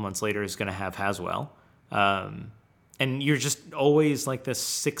 just a couple months later is going to have Haswell. And you're just always like this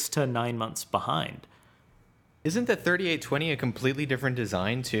 6 to 9 months behind. Isn't the 3820 a completely different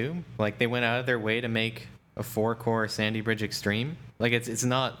design too? Like they went out of their way to make a 4-core Sandy Bridge Extreme. Like it's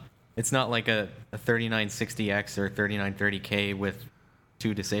not like a 3960X or 3930K with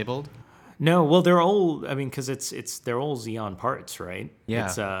 2 disabled. No, well they're all. I mean, because they're all Xeon parts, right?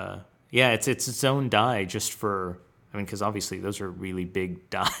 Yeah. It's its own die just for. I mean, because obviously those are really big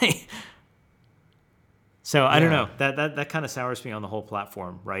die. So I don't know. That kind of sours me on the whole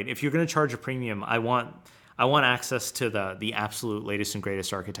platform, right? If you're going to charge a premium, I want access to the absolute latest and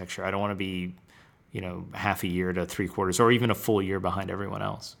greatest architecture. I don't want to be, you know, half a year to 3/4 or even a full year behind everyone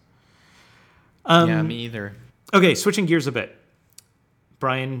else. Yeah, me either. Okay, switching gears a bit.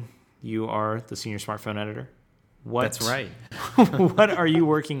 Brian, you are the senior smartphone editor. That's right. What are you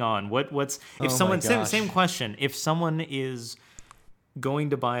working on? What's if someone same question. If someone is going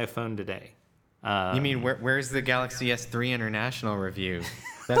to buy a phone today, you mean where's the Galaxy S3 International review?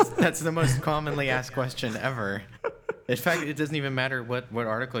 That's the most commonly asked question ever. In fact, it doesn't even matter what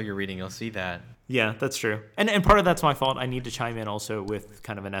article you're reading, you'll see that. Yeah, that's true. And part of that's my fault. I need to chime in also with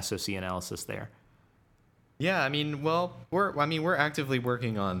kind of an SoC analysis there. Yeah, I mean, well, we're actively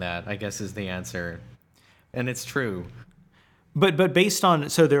working on that, I guess is the answer. And it's true. But based on,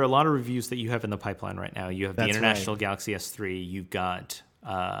 so there are a lot of reviews that you have in the pipeline right now. You have the That's International right. Galaxy S3. You've got,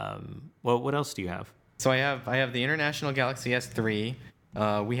 what else do you have? So I have the International Galaxy S3.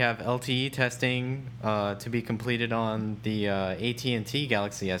 We have LTE testing to be completed on the AT&T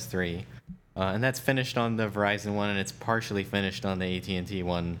Galaxy S3, and that's finished on the Verizon one, and it's partially finished on the AT&T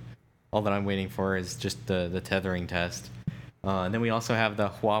one. All that I'm waiting for is just the tethering test. And then we also have the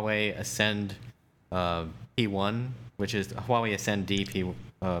Huawei Ascend P1, which is Huawei Ascend D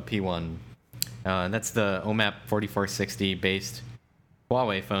P1, and that's the OMAP 4460 based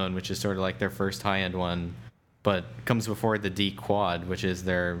Huawei phone, which is sort of like their first high-end one, but comes before the D Quad, which is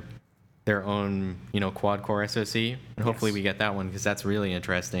their own quad core SoC, and hopefully we get that one because that's really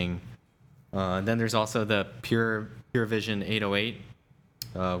interesting. And then there's also the Pure Vision 808,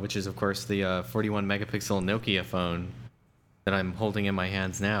 which is of course the 41 megapixel Nokia phone that I'm holding in my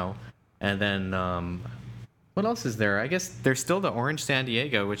hands now. And then what else is there? I guess there's still the Orange San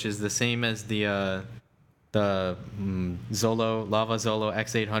Diego, which is the same as the Lava Zolo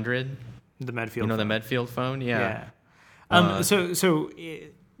X800. The Medfield phone. The Medfield phone, yeah. So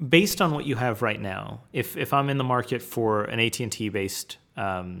based on what you have right now, if I'm in the market for an AT&T based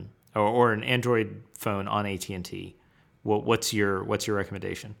or an Android phone on AT&T, what's your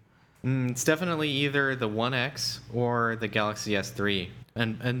recommendation? It's definitely either the One X or the Galaxy S3.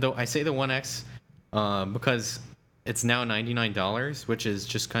 And though I say the One X because it's now $99, which is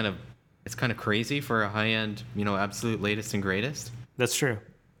just kind of crazy for a high-end, absolute latest and greatest. That's true.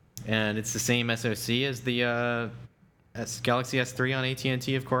 And it's the same SoC as the Galaxy S3 on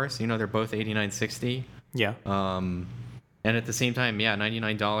AT&T, of course. They're both 8960. Yeah. And at the same time, yeah,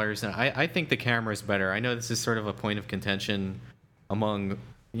 $99. And I think the camera is better. I know this is sort of a point of contention among,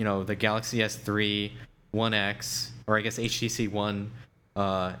 the Galaxy S3, One X, or I guess HTC One,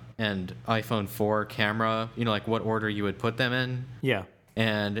 and iPhone 4 camera, like what order you would put them in. Yeah.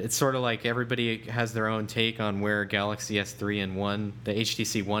 And it's sort of like everybody has their own take on where Galaxy S3 and the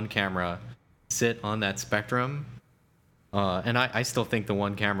HTC One camera sit on that spectrum. And I still think the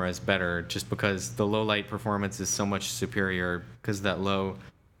One camera is better just because the low light performance is so much superior because of that low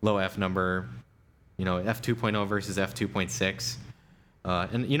F number, f2.0 versus f2.6.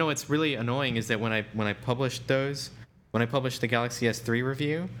 And what's really annoying is that when I published the Galaxy S3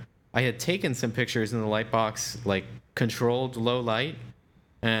 review, I had taken some pictures in the light box, like controlled low light,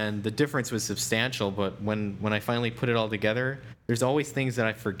 and the difference was substantial. But when I finally put it all together, there's always things that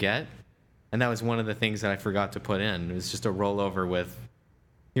I forget. And that was one of the things that I forgot to put in. It was just a rollover with,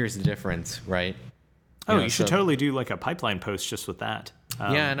 here's the difference, right? You should totally do like a pipeline post just with that.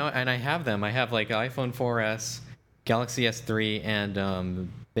 Yeah, and I have them. I have like iPhone 4S, Galaxy S3, and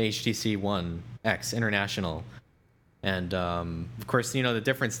the HTC One X International. And of course, the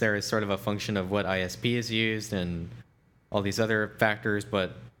difference there is sort of a function of what ISP is used and all these other factors.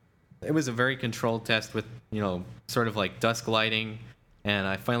 But it was a very controlled test with, sort of like dusk lighting. And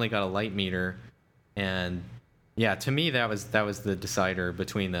I finally got a light meter, and yeah, to me that was the decider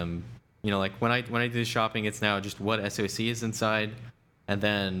between them. Like when I do shopping, it's now just what SoC is inside, and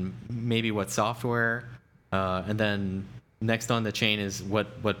then maybe what software, and then next on the chain is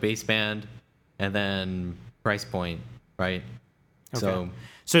what baseband, and then price point, right? Okay.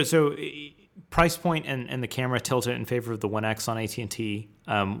 So price point and the camera tilt it in favor of the One X on AT&T.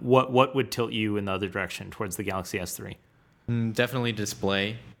 What would tilt you in the other direction towards the Galaxy S3? Definitely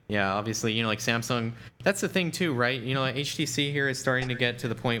display. Yeah, obviously, like Samsung, that's the thing too, right? HTC here is starting to get to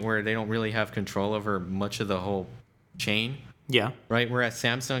the point where they don't really have control over much of the whole chain. Yeah. Right? Whereas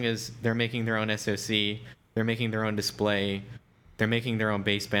Samsung they're making their own SoC, they're making their own display, they're making their own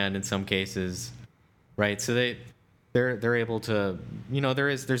baseband in some cases, right? So they're able to,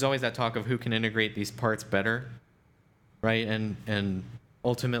 there's always that talk of who can integrate these parts better, right? And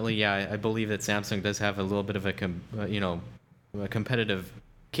ultimately, yeah, I believe that Samsung does have a little bit of a competitive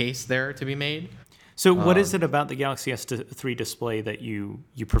case there to be made. So what is it about the Galaxy S3 display that you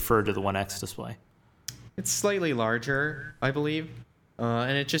prefer to the One X display? It's slightly larger, I believe.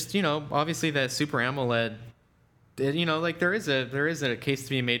 And it just, obviously that Super AMOLED, like there is a case to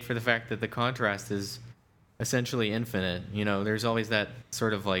be made for the fact that the contrast is essentially infinite. There's always that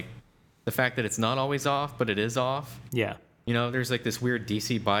sort of like the fact that it's not always off, but it is off. Yeah. There's like this weird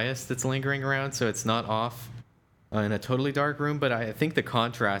DC bias that's lingering around, so it's not off in a totally dark room, but I think the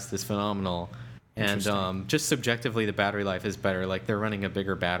contrast is phenomenal. And just subjectively, the battery life is better. Like they're running a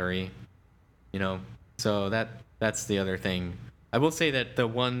bigger battery, so that's the other thing. I will say that the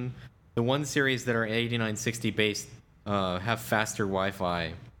one series that are 8960 based have faster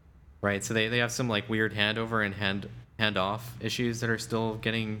Wi-Fi, right? So they have some like weird handover and handoff issues that are still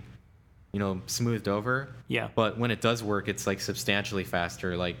getting smoothed over. Yeah. But when it does work, it's like substantially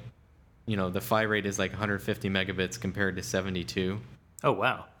faster. Like, the phi rate is like 150 megabits compared to 72. Oh,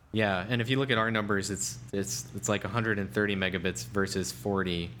 wow. Yeah, and if you look at our numbers, it's like 130 megabits versus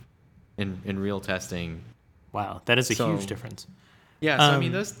 40 in real testing. Wow, that is a So huge difference. yeah, so I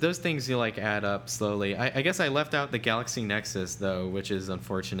mean those things you like add up slowly. I guess I left out the Galaxy Nexus though, which is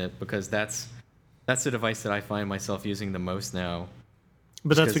unfortunate because that's the device that I find myself using the most now.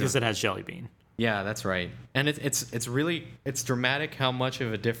 But that's Just 'cause because of- it has Jelly Bean. Yeah, that's right. And it's really it's dramatic how much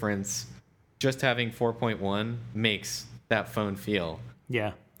of a difference just having 4.1 makes that phone feel.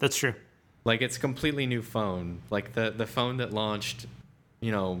 Yeah, that's true. Like it's a completely new phone. Like the phone that launched,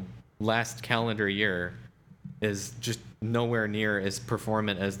 you know, last calendar year is just nowhere near as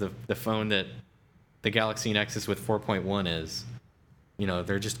performant as the phone that the Galaxy Nexus with 4.1 is. You know,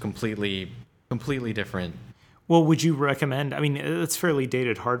 they're just completely different. Well, would you recommend? I mean, it's fairly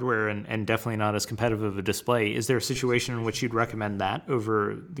dated hardware and definitely not as competitive of a display. Is there a situation in which you'd recommend that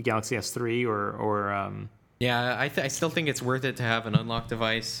over the Galaxy S3 or Yeah, I still think it's worth it to have an unlocked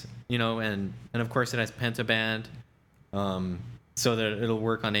device, you know, and of course it has pentaband, so that it'll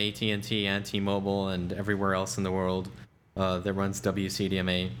work on AT&T and T-Mobile and everywhere else in the world that runs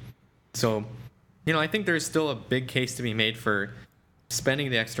WCDMA. So, you know, I think there's still a big case to be made for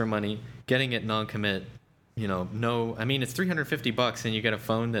spending the extra money, getting it non-commit. You know, no, I mean it's $350 and you get a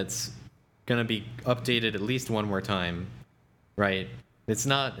phone that's gonna be updated at least one more time, right? It's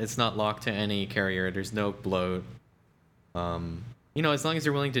not locked to any carrier. There's no bloat. You know, as long as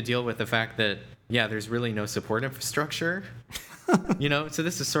you're willing to deal with the fact that yeah, there's really no support infrastructure. You know, so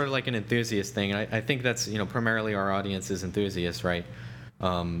this is sort of like an enthusiast thing. I think that's, you know, primarily our audience is enthusiasts, right?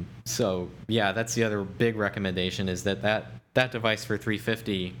 So yeah, that's the other big recommendation is that device for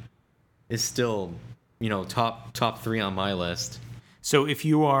 350 is still, you know, top 3 on my list. so if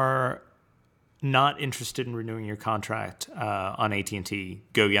you are not interested in renewing your contract on AT&T,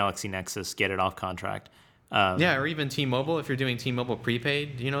 go Galaxy Nexus, get it off contract. Yeah, or even T-Mobile if you're doing T-Mobile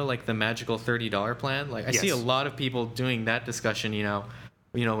prepaid, you know, like the magical $30 plan. Like I see a Yes. lot of people doing that discussion, you know,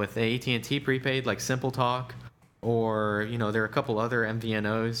 with the AT&T prepaid like Simple Talk, or you know, there are a couple other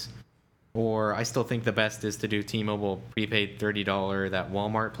MVNOs. Or I still think the best is to do T-Mobile prepaid $30 that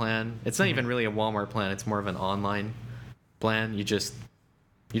Walmart plan. It's not even really a Walmart plan, it's more of an online plan. You just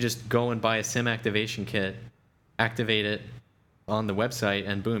go and buy a SIM activation kit, activate it on the website,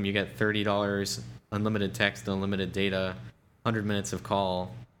 and boom, you get $30, unlimited text, unlimited data, 100 minutes of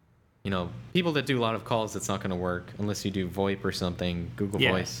call. You know, people that do a lot of calls, it's not going to work unless you do VoIP or something, Google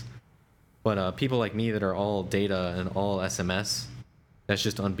Yeah. Voice. But people like me that are all data and all SMS, that's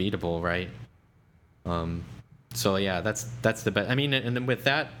just unbeatable, right? So yeah, that's the best. I mean, and then with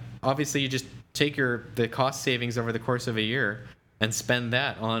that, obviously, you just take the cost savings over the course of a year and spend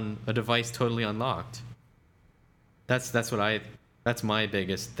that on a device totally unlocked. That's my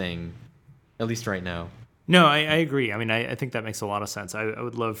biggest thing, at least right now. No, I agree. I mean, I think that makes a lot of sense. I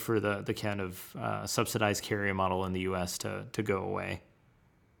would love for the kind of subsidized carrier model in the U.S. to go away.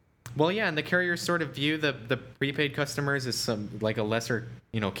 Well, yeah, and the carriers sort of view the prepaid customers as some like a lesser,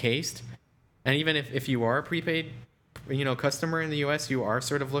 you know, cased. And even if you are a prepaid, you know, customer in the U.S., you are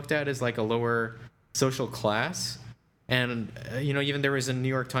sort of looked at as like a lower social class. And you know, even there was a New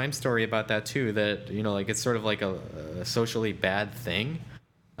York Times story about that too. That, you know, like it's sort of like a socially bad thing.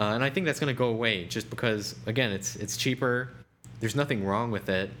 And I think that's going to go away just because, again, it's cheaper. There's nothing wrong with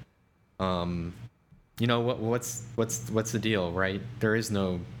it. You know, what's the deal, right? There is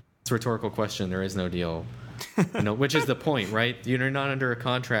no. It's a rhetorical question. There is no deal. You know, which is the point, right? You're not under a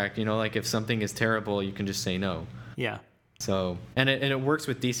contract. You know, like if something is terrible, you can just say no. Yeah. So and it works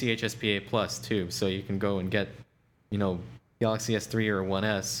with DCHSPA Plus too. So you can go and get, you know, Galaxy S3 or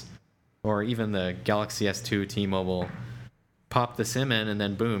 1S, or even the Galaxy S2 T-Mobile. Pop the SIM in, and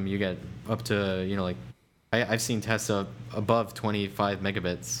then boom, you get up to, you know, like I've seen tests above 25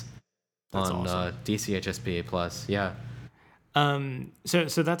 megabits That's on awesome. DCHSPA Plus. Yeah.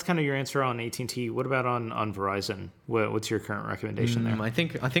 So that's kind of your answer on AT&T. What about on Verizon? What's your current recommendation there? I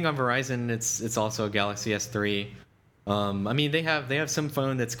think on Verizon it's also a Galaxy S3. I mean they have some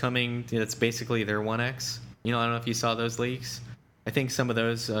phone that's coming that's basically their 1X. You know, I don't know if you saw those leaks. I think some of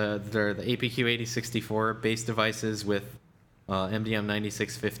those they're the APQ8064 based devices with MDM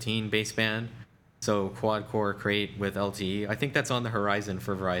 9615 baseband, so quad core crate with LTE. I think that's on the horizon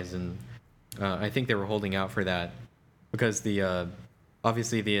for Verizon. I think they were holding out for that because the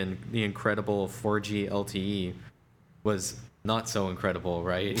obviously the incredible 4G LTE was not so incredible,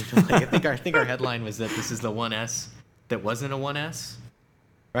 right? Like, I think our headline was that this is the 1S that wasn't a 1S,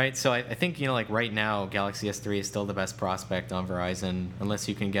 right? So I think, you know, like right now Galaxy S3 is still the best prospect on Verizon unless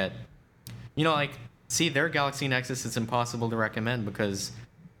you can get, you know, like see their Galaxy Nexus. It's impossible to recommend because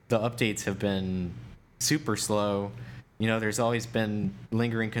the updates have been super slow. There's always been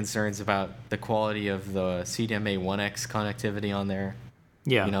lingering concerns about the quality of the CDMA 1X connectivity on there.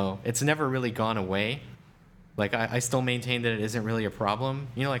 Yeah. It's never really gone away. Like, I still maintain that it isn't really a problem.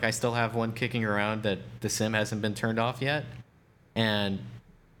 Like, I still have one kicking around that the SIM hasn't been turned off yet. And,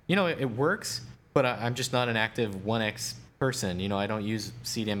 it works, but I'm just not an active 1X person. I don't use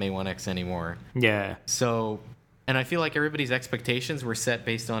CDMA 1X anymore. Yeah. So, and I feel like everybody's expectations were set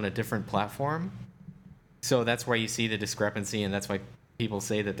based on a different platform. So that's why you see the discrepancy, and that's why people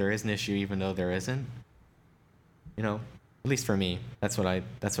say that there is an issue even though there isn't. At least for me, that's what I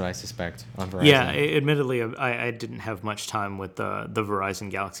suspect on Verizon. Yeah, admittedly, I didn't have much time with the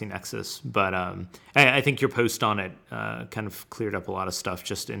Verizon Galaxy Nexus, but I think your post on it kind of cleared up a lot of stuff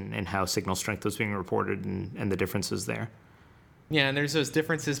just in how signal strength was being reported and the differences there. Yeah, and there's those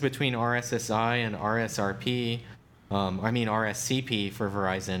differences between RSSI and RSRP. RSCP for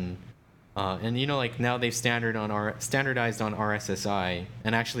Verizon. And like now they've standardized on RSSI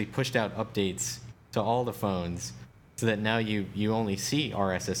and actually pushed out updates to all the phones, so that now you only see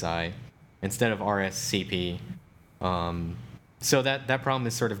RSSI instead of RSCP. So that problem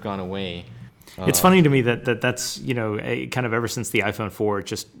has sort of gone away. It's funny to me that's kind of ever since the iPhone 4,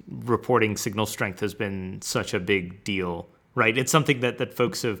 just reporting signal strength has been such a big deal, right? It's something that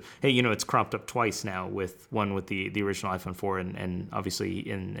folks have, it's cropped up twice now, with the original iPhone 4 and obviously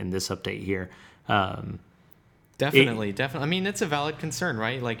in this update here. Definitely. I mean, it's a valid concern,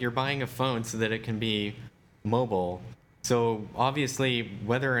 right? Like, you're buying a phone so that it can be mobile. So obviously,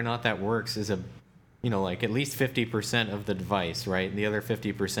 whether or not that works is like at least 50% of the device, right? The other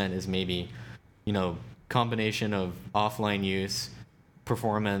 50% is maybe, combination of offline use,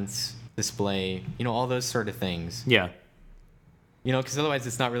 performance, display, all those sort of things. Yeah. Because otherwise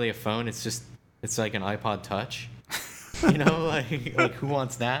it's not really a phone. It's like an iPod Touch. Like who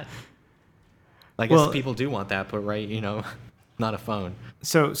wants that? I guess people do want that, but right, not a phone.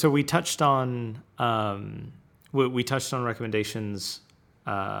 So we touched on recommendations,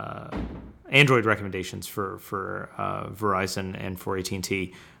 Android recommendations for Verizon and for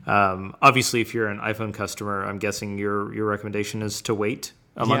AT&T. Obviously, if you're an iPhone customer, I'm guessing your recommendation is to wait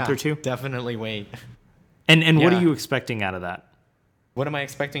a month or two. Definitely wait. And what are you expecting out of that? What am I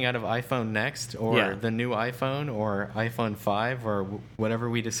expecting out of iPhone Next, or the new iPhone, or iPhone 5, or whatever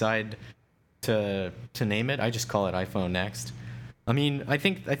we decide to name it? I just call it iPhone Next. I mean, I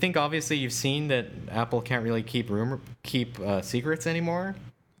think obviously you've seen that Apple can't really keep secrets anymore.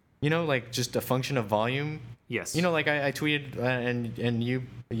 Like just a function of volume. Yes. Like I tweeted and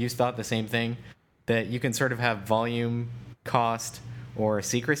you thought the same thing, that you can sort of have volume, cost, or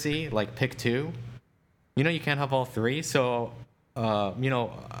secrecy, like pick two. You can't have all three. So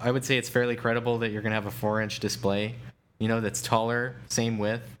I would say it's fairly credible that you're going to have a 4-inch display, that's taller, same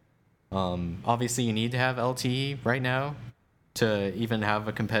width. Obviously, you need to have LTE right now to even have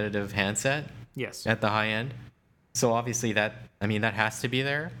a competitive handset. Yes. At the high end. So obviously that has to be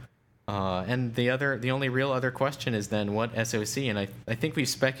there. And the only real other question is then what SoC, and I think we've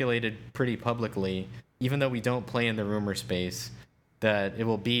speculated pretty publicly, even though we don't play in the rumor space, that it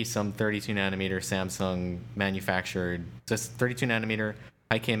will be some 32 nanometer Samsung manufactured, just 32 nanometer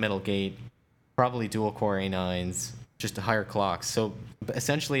high-K metal gate, probably dual core A9s, just a higher clocks. So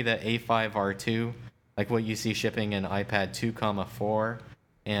essentially the A5R2, like what you see shipping in iPad 2, 4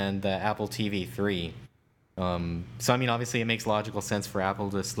 and the Apple TV 3. So obviously it makes logical sense for Apple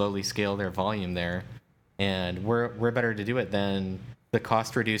to slowly scale their volume there, and we're better to do it than the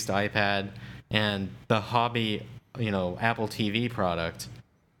cost-reduced iPad and the hobby, Apple TV product.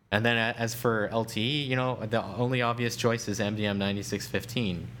 And then as for LTE, the only obvious choice is MDM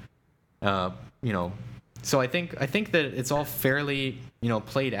 9615. So I think that it's all fairly,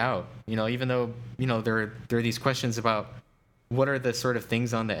 played out. Even though there are these questions about what are the sort of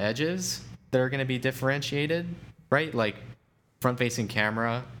things on the edges that are going to be differentiated, right? Like front-facing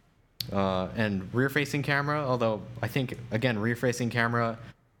camera and rear-facing camera. Although I think again, rear-facing camera,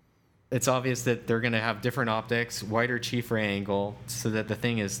 it's obvious that they're going to have different optics, wider chief ray angle, so that the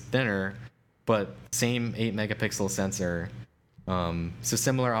thing is thinner, but same 8-megapixel sensor. So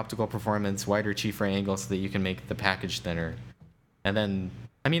similar optical performance, wider chief ray angle, so that you can make the package thinner. And then,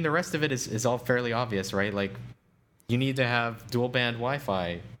 the rest of it is all fairly obvious, right? Like, you need to have dual band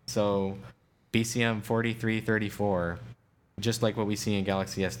Wi-Fi, so BCM 4334, just like what we see in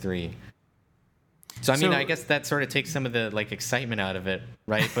Galaxy S3. So I guess that sort of takes some of the excitement out of it,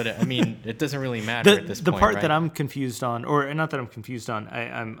 right? But it doesn't really matter at this point. The part right? that I'm confused on, or not that I'm confused on,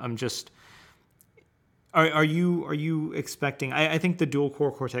 I'm just, Are you expecting? I think the dual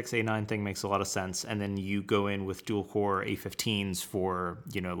core Cortex A9 thing makes a lot of sense, and then you go in with dual core A15s for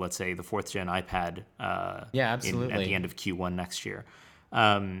let's say the 4th gen iPad. Yeah, absolutely. At the end of Q1 next year.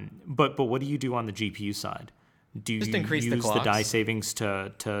 But what do you do on the GPU side? Do Just you increase use the clocks. die savings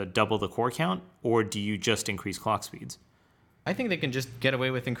to double the core count, or do you just increase clock speeds? I think they can just get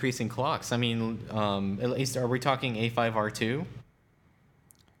away with increasing clocks. I mean, at least are we talking A5R2?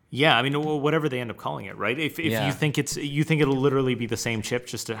 Yeah, I mean, whatever they end up calling it, right? If Yeah. you think it'll literally be the same chip,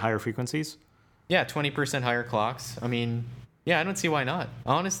 just at higher frequencies. Yeah, 20% higher clocks. I mean, yeah, I don't see why not.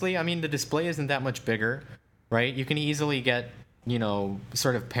 Honestly, I mean, the display isn't that much bigger, right? You can easily get,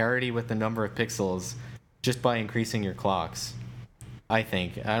 sort of parity with the number of pixels just by increasing your clocks. I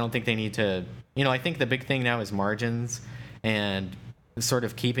think. I don't think they need to, I think the big thing now is margins and sort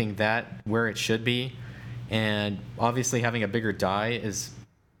of keeping that where it should be. And obviously having a bigger die is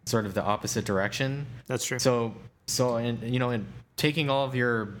sort of the opposite direction. That's true. So and taking all of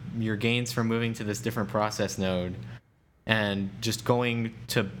your gains from moving to this different process node and just going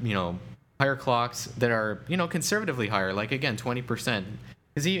to higher clocks that are conservatively higher, like again 20%.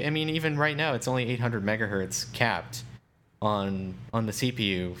 Because even right now it's only 800 megahertz capped on the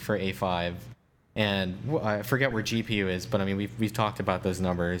CPU for A5, and I forget where GPU is, but I mean we've talked about those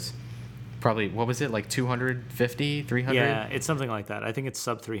numbers. Probably, what was it, like 250, 300? Yeah, it's something like that. I think it's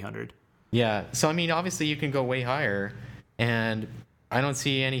sub 300. Yeah, so I mean, obviously you can go way higher, and I don't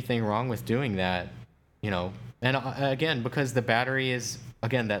see anything wrong with doing that, And again, because the battery is,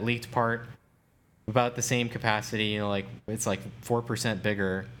 again, that leaked part, about the same capacity, like it's like 4%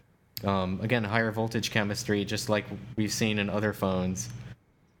 bigger. Again, higher voltage chemistry, just like we've seen in other phones.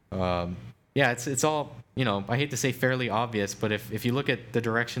 Yeah, it's all, I hate to say fairly obvious, but if you look at the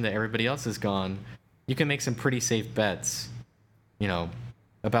direction that everybody else has gone, you can make some pretty safe bets,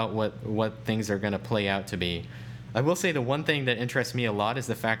 about what things are going to play out to be. I will say the one thing that interests me a lot is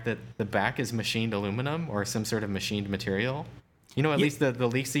the fact that the back is machined aluminum or some sort of machined material. At least the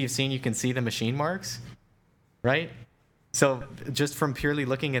leaks that you've seen, you can see the machine marks, right? So just from purely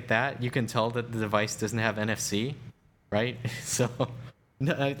looking at that, you can tell that the device doesn't have NFC, right? So...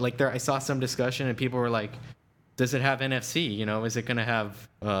 like I saw some discussion and people were like, does it have NFC? Is it going to have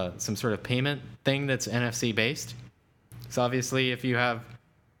some sort of payment thing that's NFC based? So obviously if you have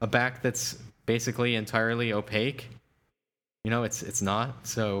a back that's basically entirely opaque, it's not.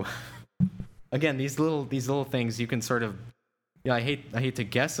 So again, these little things you can sort of, I hate to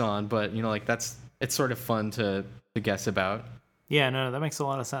guess on, but it's sort of fun to guess about. Yeah, no, that makes a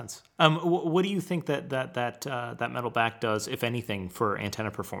lot of sense. What do you think that metal back does, if anything, for antenna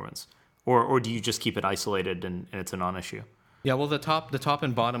performance, or do you just keep it isolated and it's a non-issue? Yeah, well, the top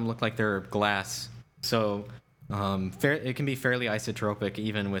and bottom look like they're glass, so it can be fairly isotropic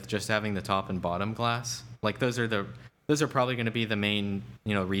even with just having the top and bottom glass. Like those are probably going to be the main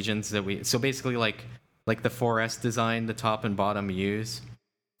regions that we. So basically, like the 4S design, the top and bottom use.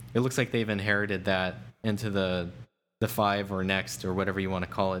 It looks like they've inherited that into the 5 or next or whatever you want to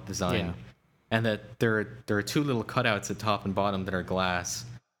call it design. Yeah. And that there are two little cutouts at top and bottom that are glass.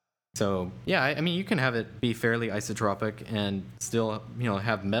 So yeah, I mean you can have it be fairly isotropic and still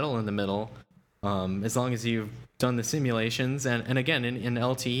have metal in the middle, as long as you've done the simulations. And again in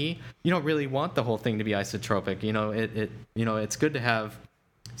LTE you don't really want the whole thing to be isotropic. It's good to have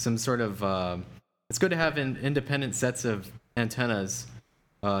some sort of it's good to have independent sets of antennas,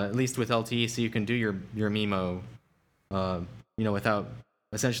 at least with LTE, so you can do your MIMO. Without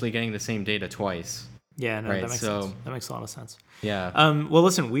essentially getting the same data twice. Yeah, no, right? That makes sense. That makes a lot of sense. Yeah. Well,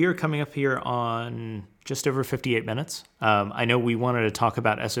 listen, we are coming up here on just over 58 minutes. I know we wanted to talk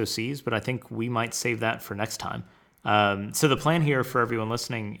about SoCs, but I think we might save that for next time. So the plan here for everyone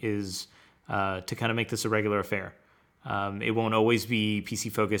listening is to kind of make this a regular affair. It won't always be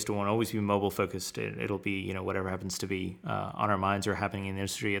PC focused. It won't always be mobile focused. It'll be whatever happens to be on our minds or happening in the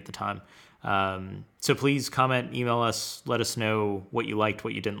industry at the time. So please comment, email us, let us know what you liked,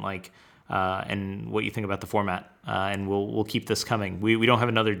 what you didn't like, and what you think about the format. And we'll keep this coming. We don't have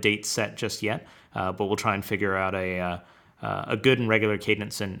another date set just yet, but we'll try and figure out a good and regular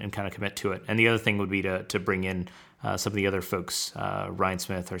cadence and kind of commit to it. And the other thing would be to bring in some of the other folks, Ryan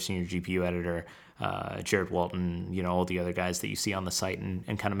Smith, our senior GPU editor, Jared Walton, all the other guys that you see on the site, and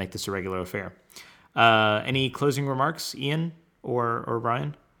kind of make this a regular affair. Any closing remarks, Ian or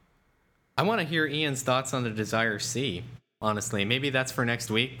Brian? I want to hear Ian's thoughts on the Desire C. Honestly, maybe that's for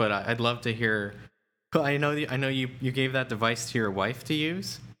next week, but I'd love to hear. I know you gave that device to your wife to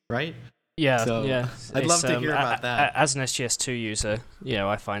use, right? Yeah, so yeah. I'd love to hear about that. As an SGS2 user,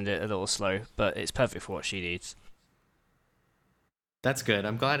 I find it a little slow, but it's perfect for what she needs. That's good.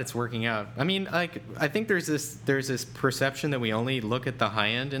 I'm glad it's working out. I mean, like, I think there's this perception that we only look at the high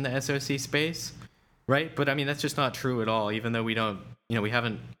end in the SoC space, right? But I mean, that's just not true at all. Even though we don't, we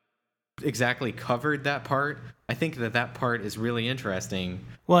haven't exactly covered that part. I think that part is really interesting.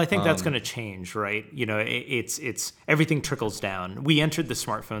 Well, I think that's going to change, right? It's everything trickles down. We entered the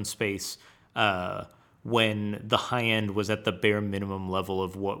smartphone space when the high end was at the bare minimum level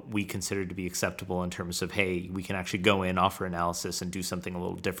of what we considered to be acceptable in terms of, hey, we can actually go in, offer analysis, and do something a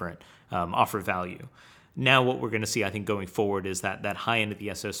little different, offer value. Now what we're going to see, I think, going forward is that high end of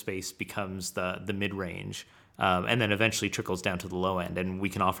the SO space becomes the mid-range, and then eventually trickles down to the low end, and we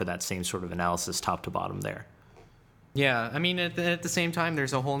can offer that same sort of analysis top to bottom there. Yeah, I mean, at the same time,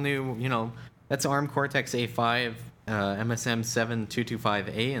 there's a whole new, that's ARM Cortex A5 MSM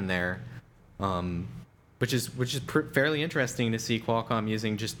 7225A in there, which is fairly interesting to see Qualcomm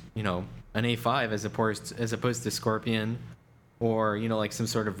using just an A5 as opposed to Scorpion, or like some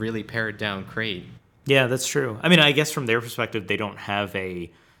sort of really pared down crate. Yeah, that's true. I mean, I guess from their perspective, they don't have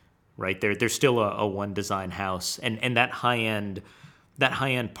right. They're still a one design house, and that high end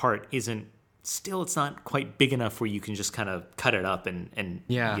part isn't. Still, it's not quite big enough where you can just kind of cut it up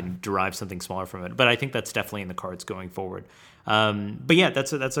and derive something smaller from it. But I think that's definitely in the cards going forward. But yeah,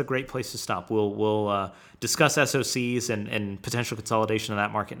 that's a great place to stop. We'll discuss SoCs and potential consolidation of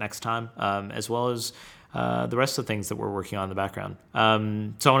that market next time, as well as the rest of the things that we're working on in the background.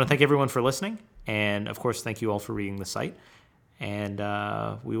 So I want to thank everyone for listening, and of course, thank you all for reading the site. And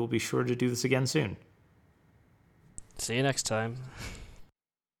we will be sure to do this again soon. See you next time.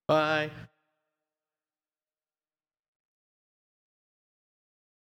 Bye.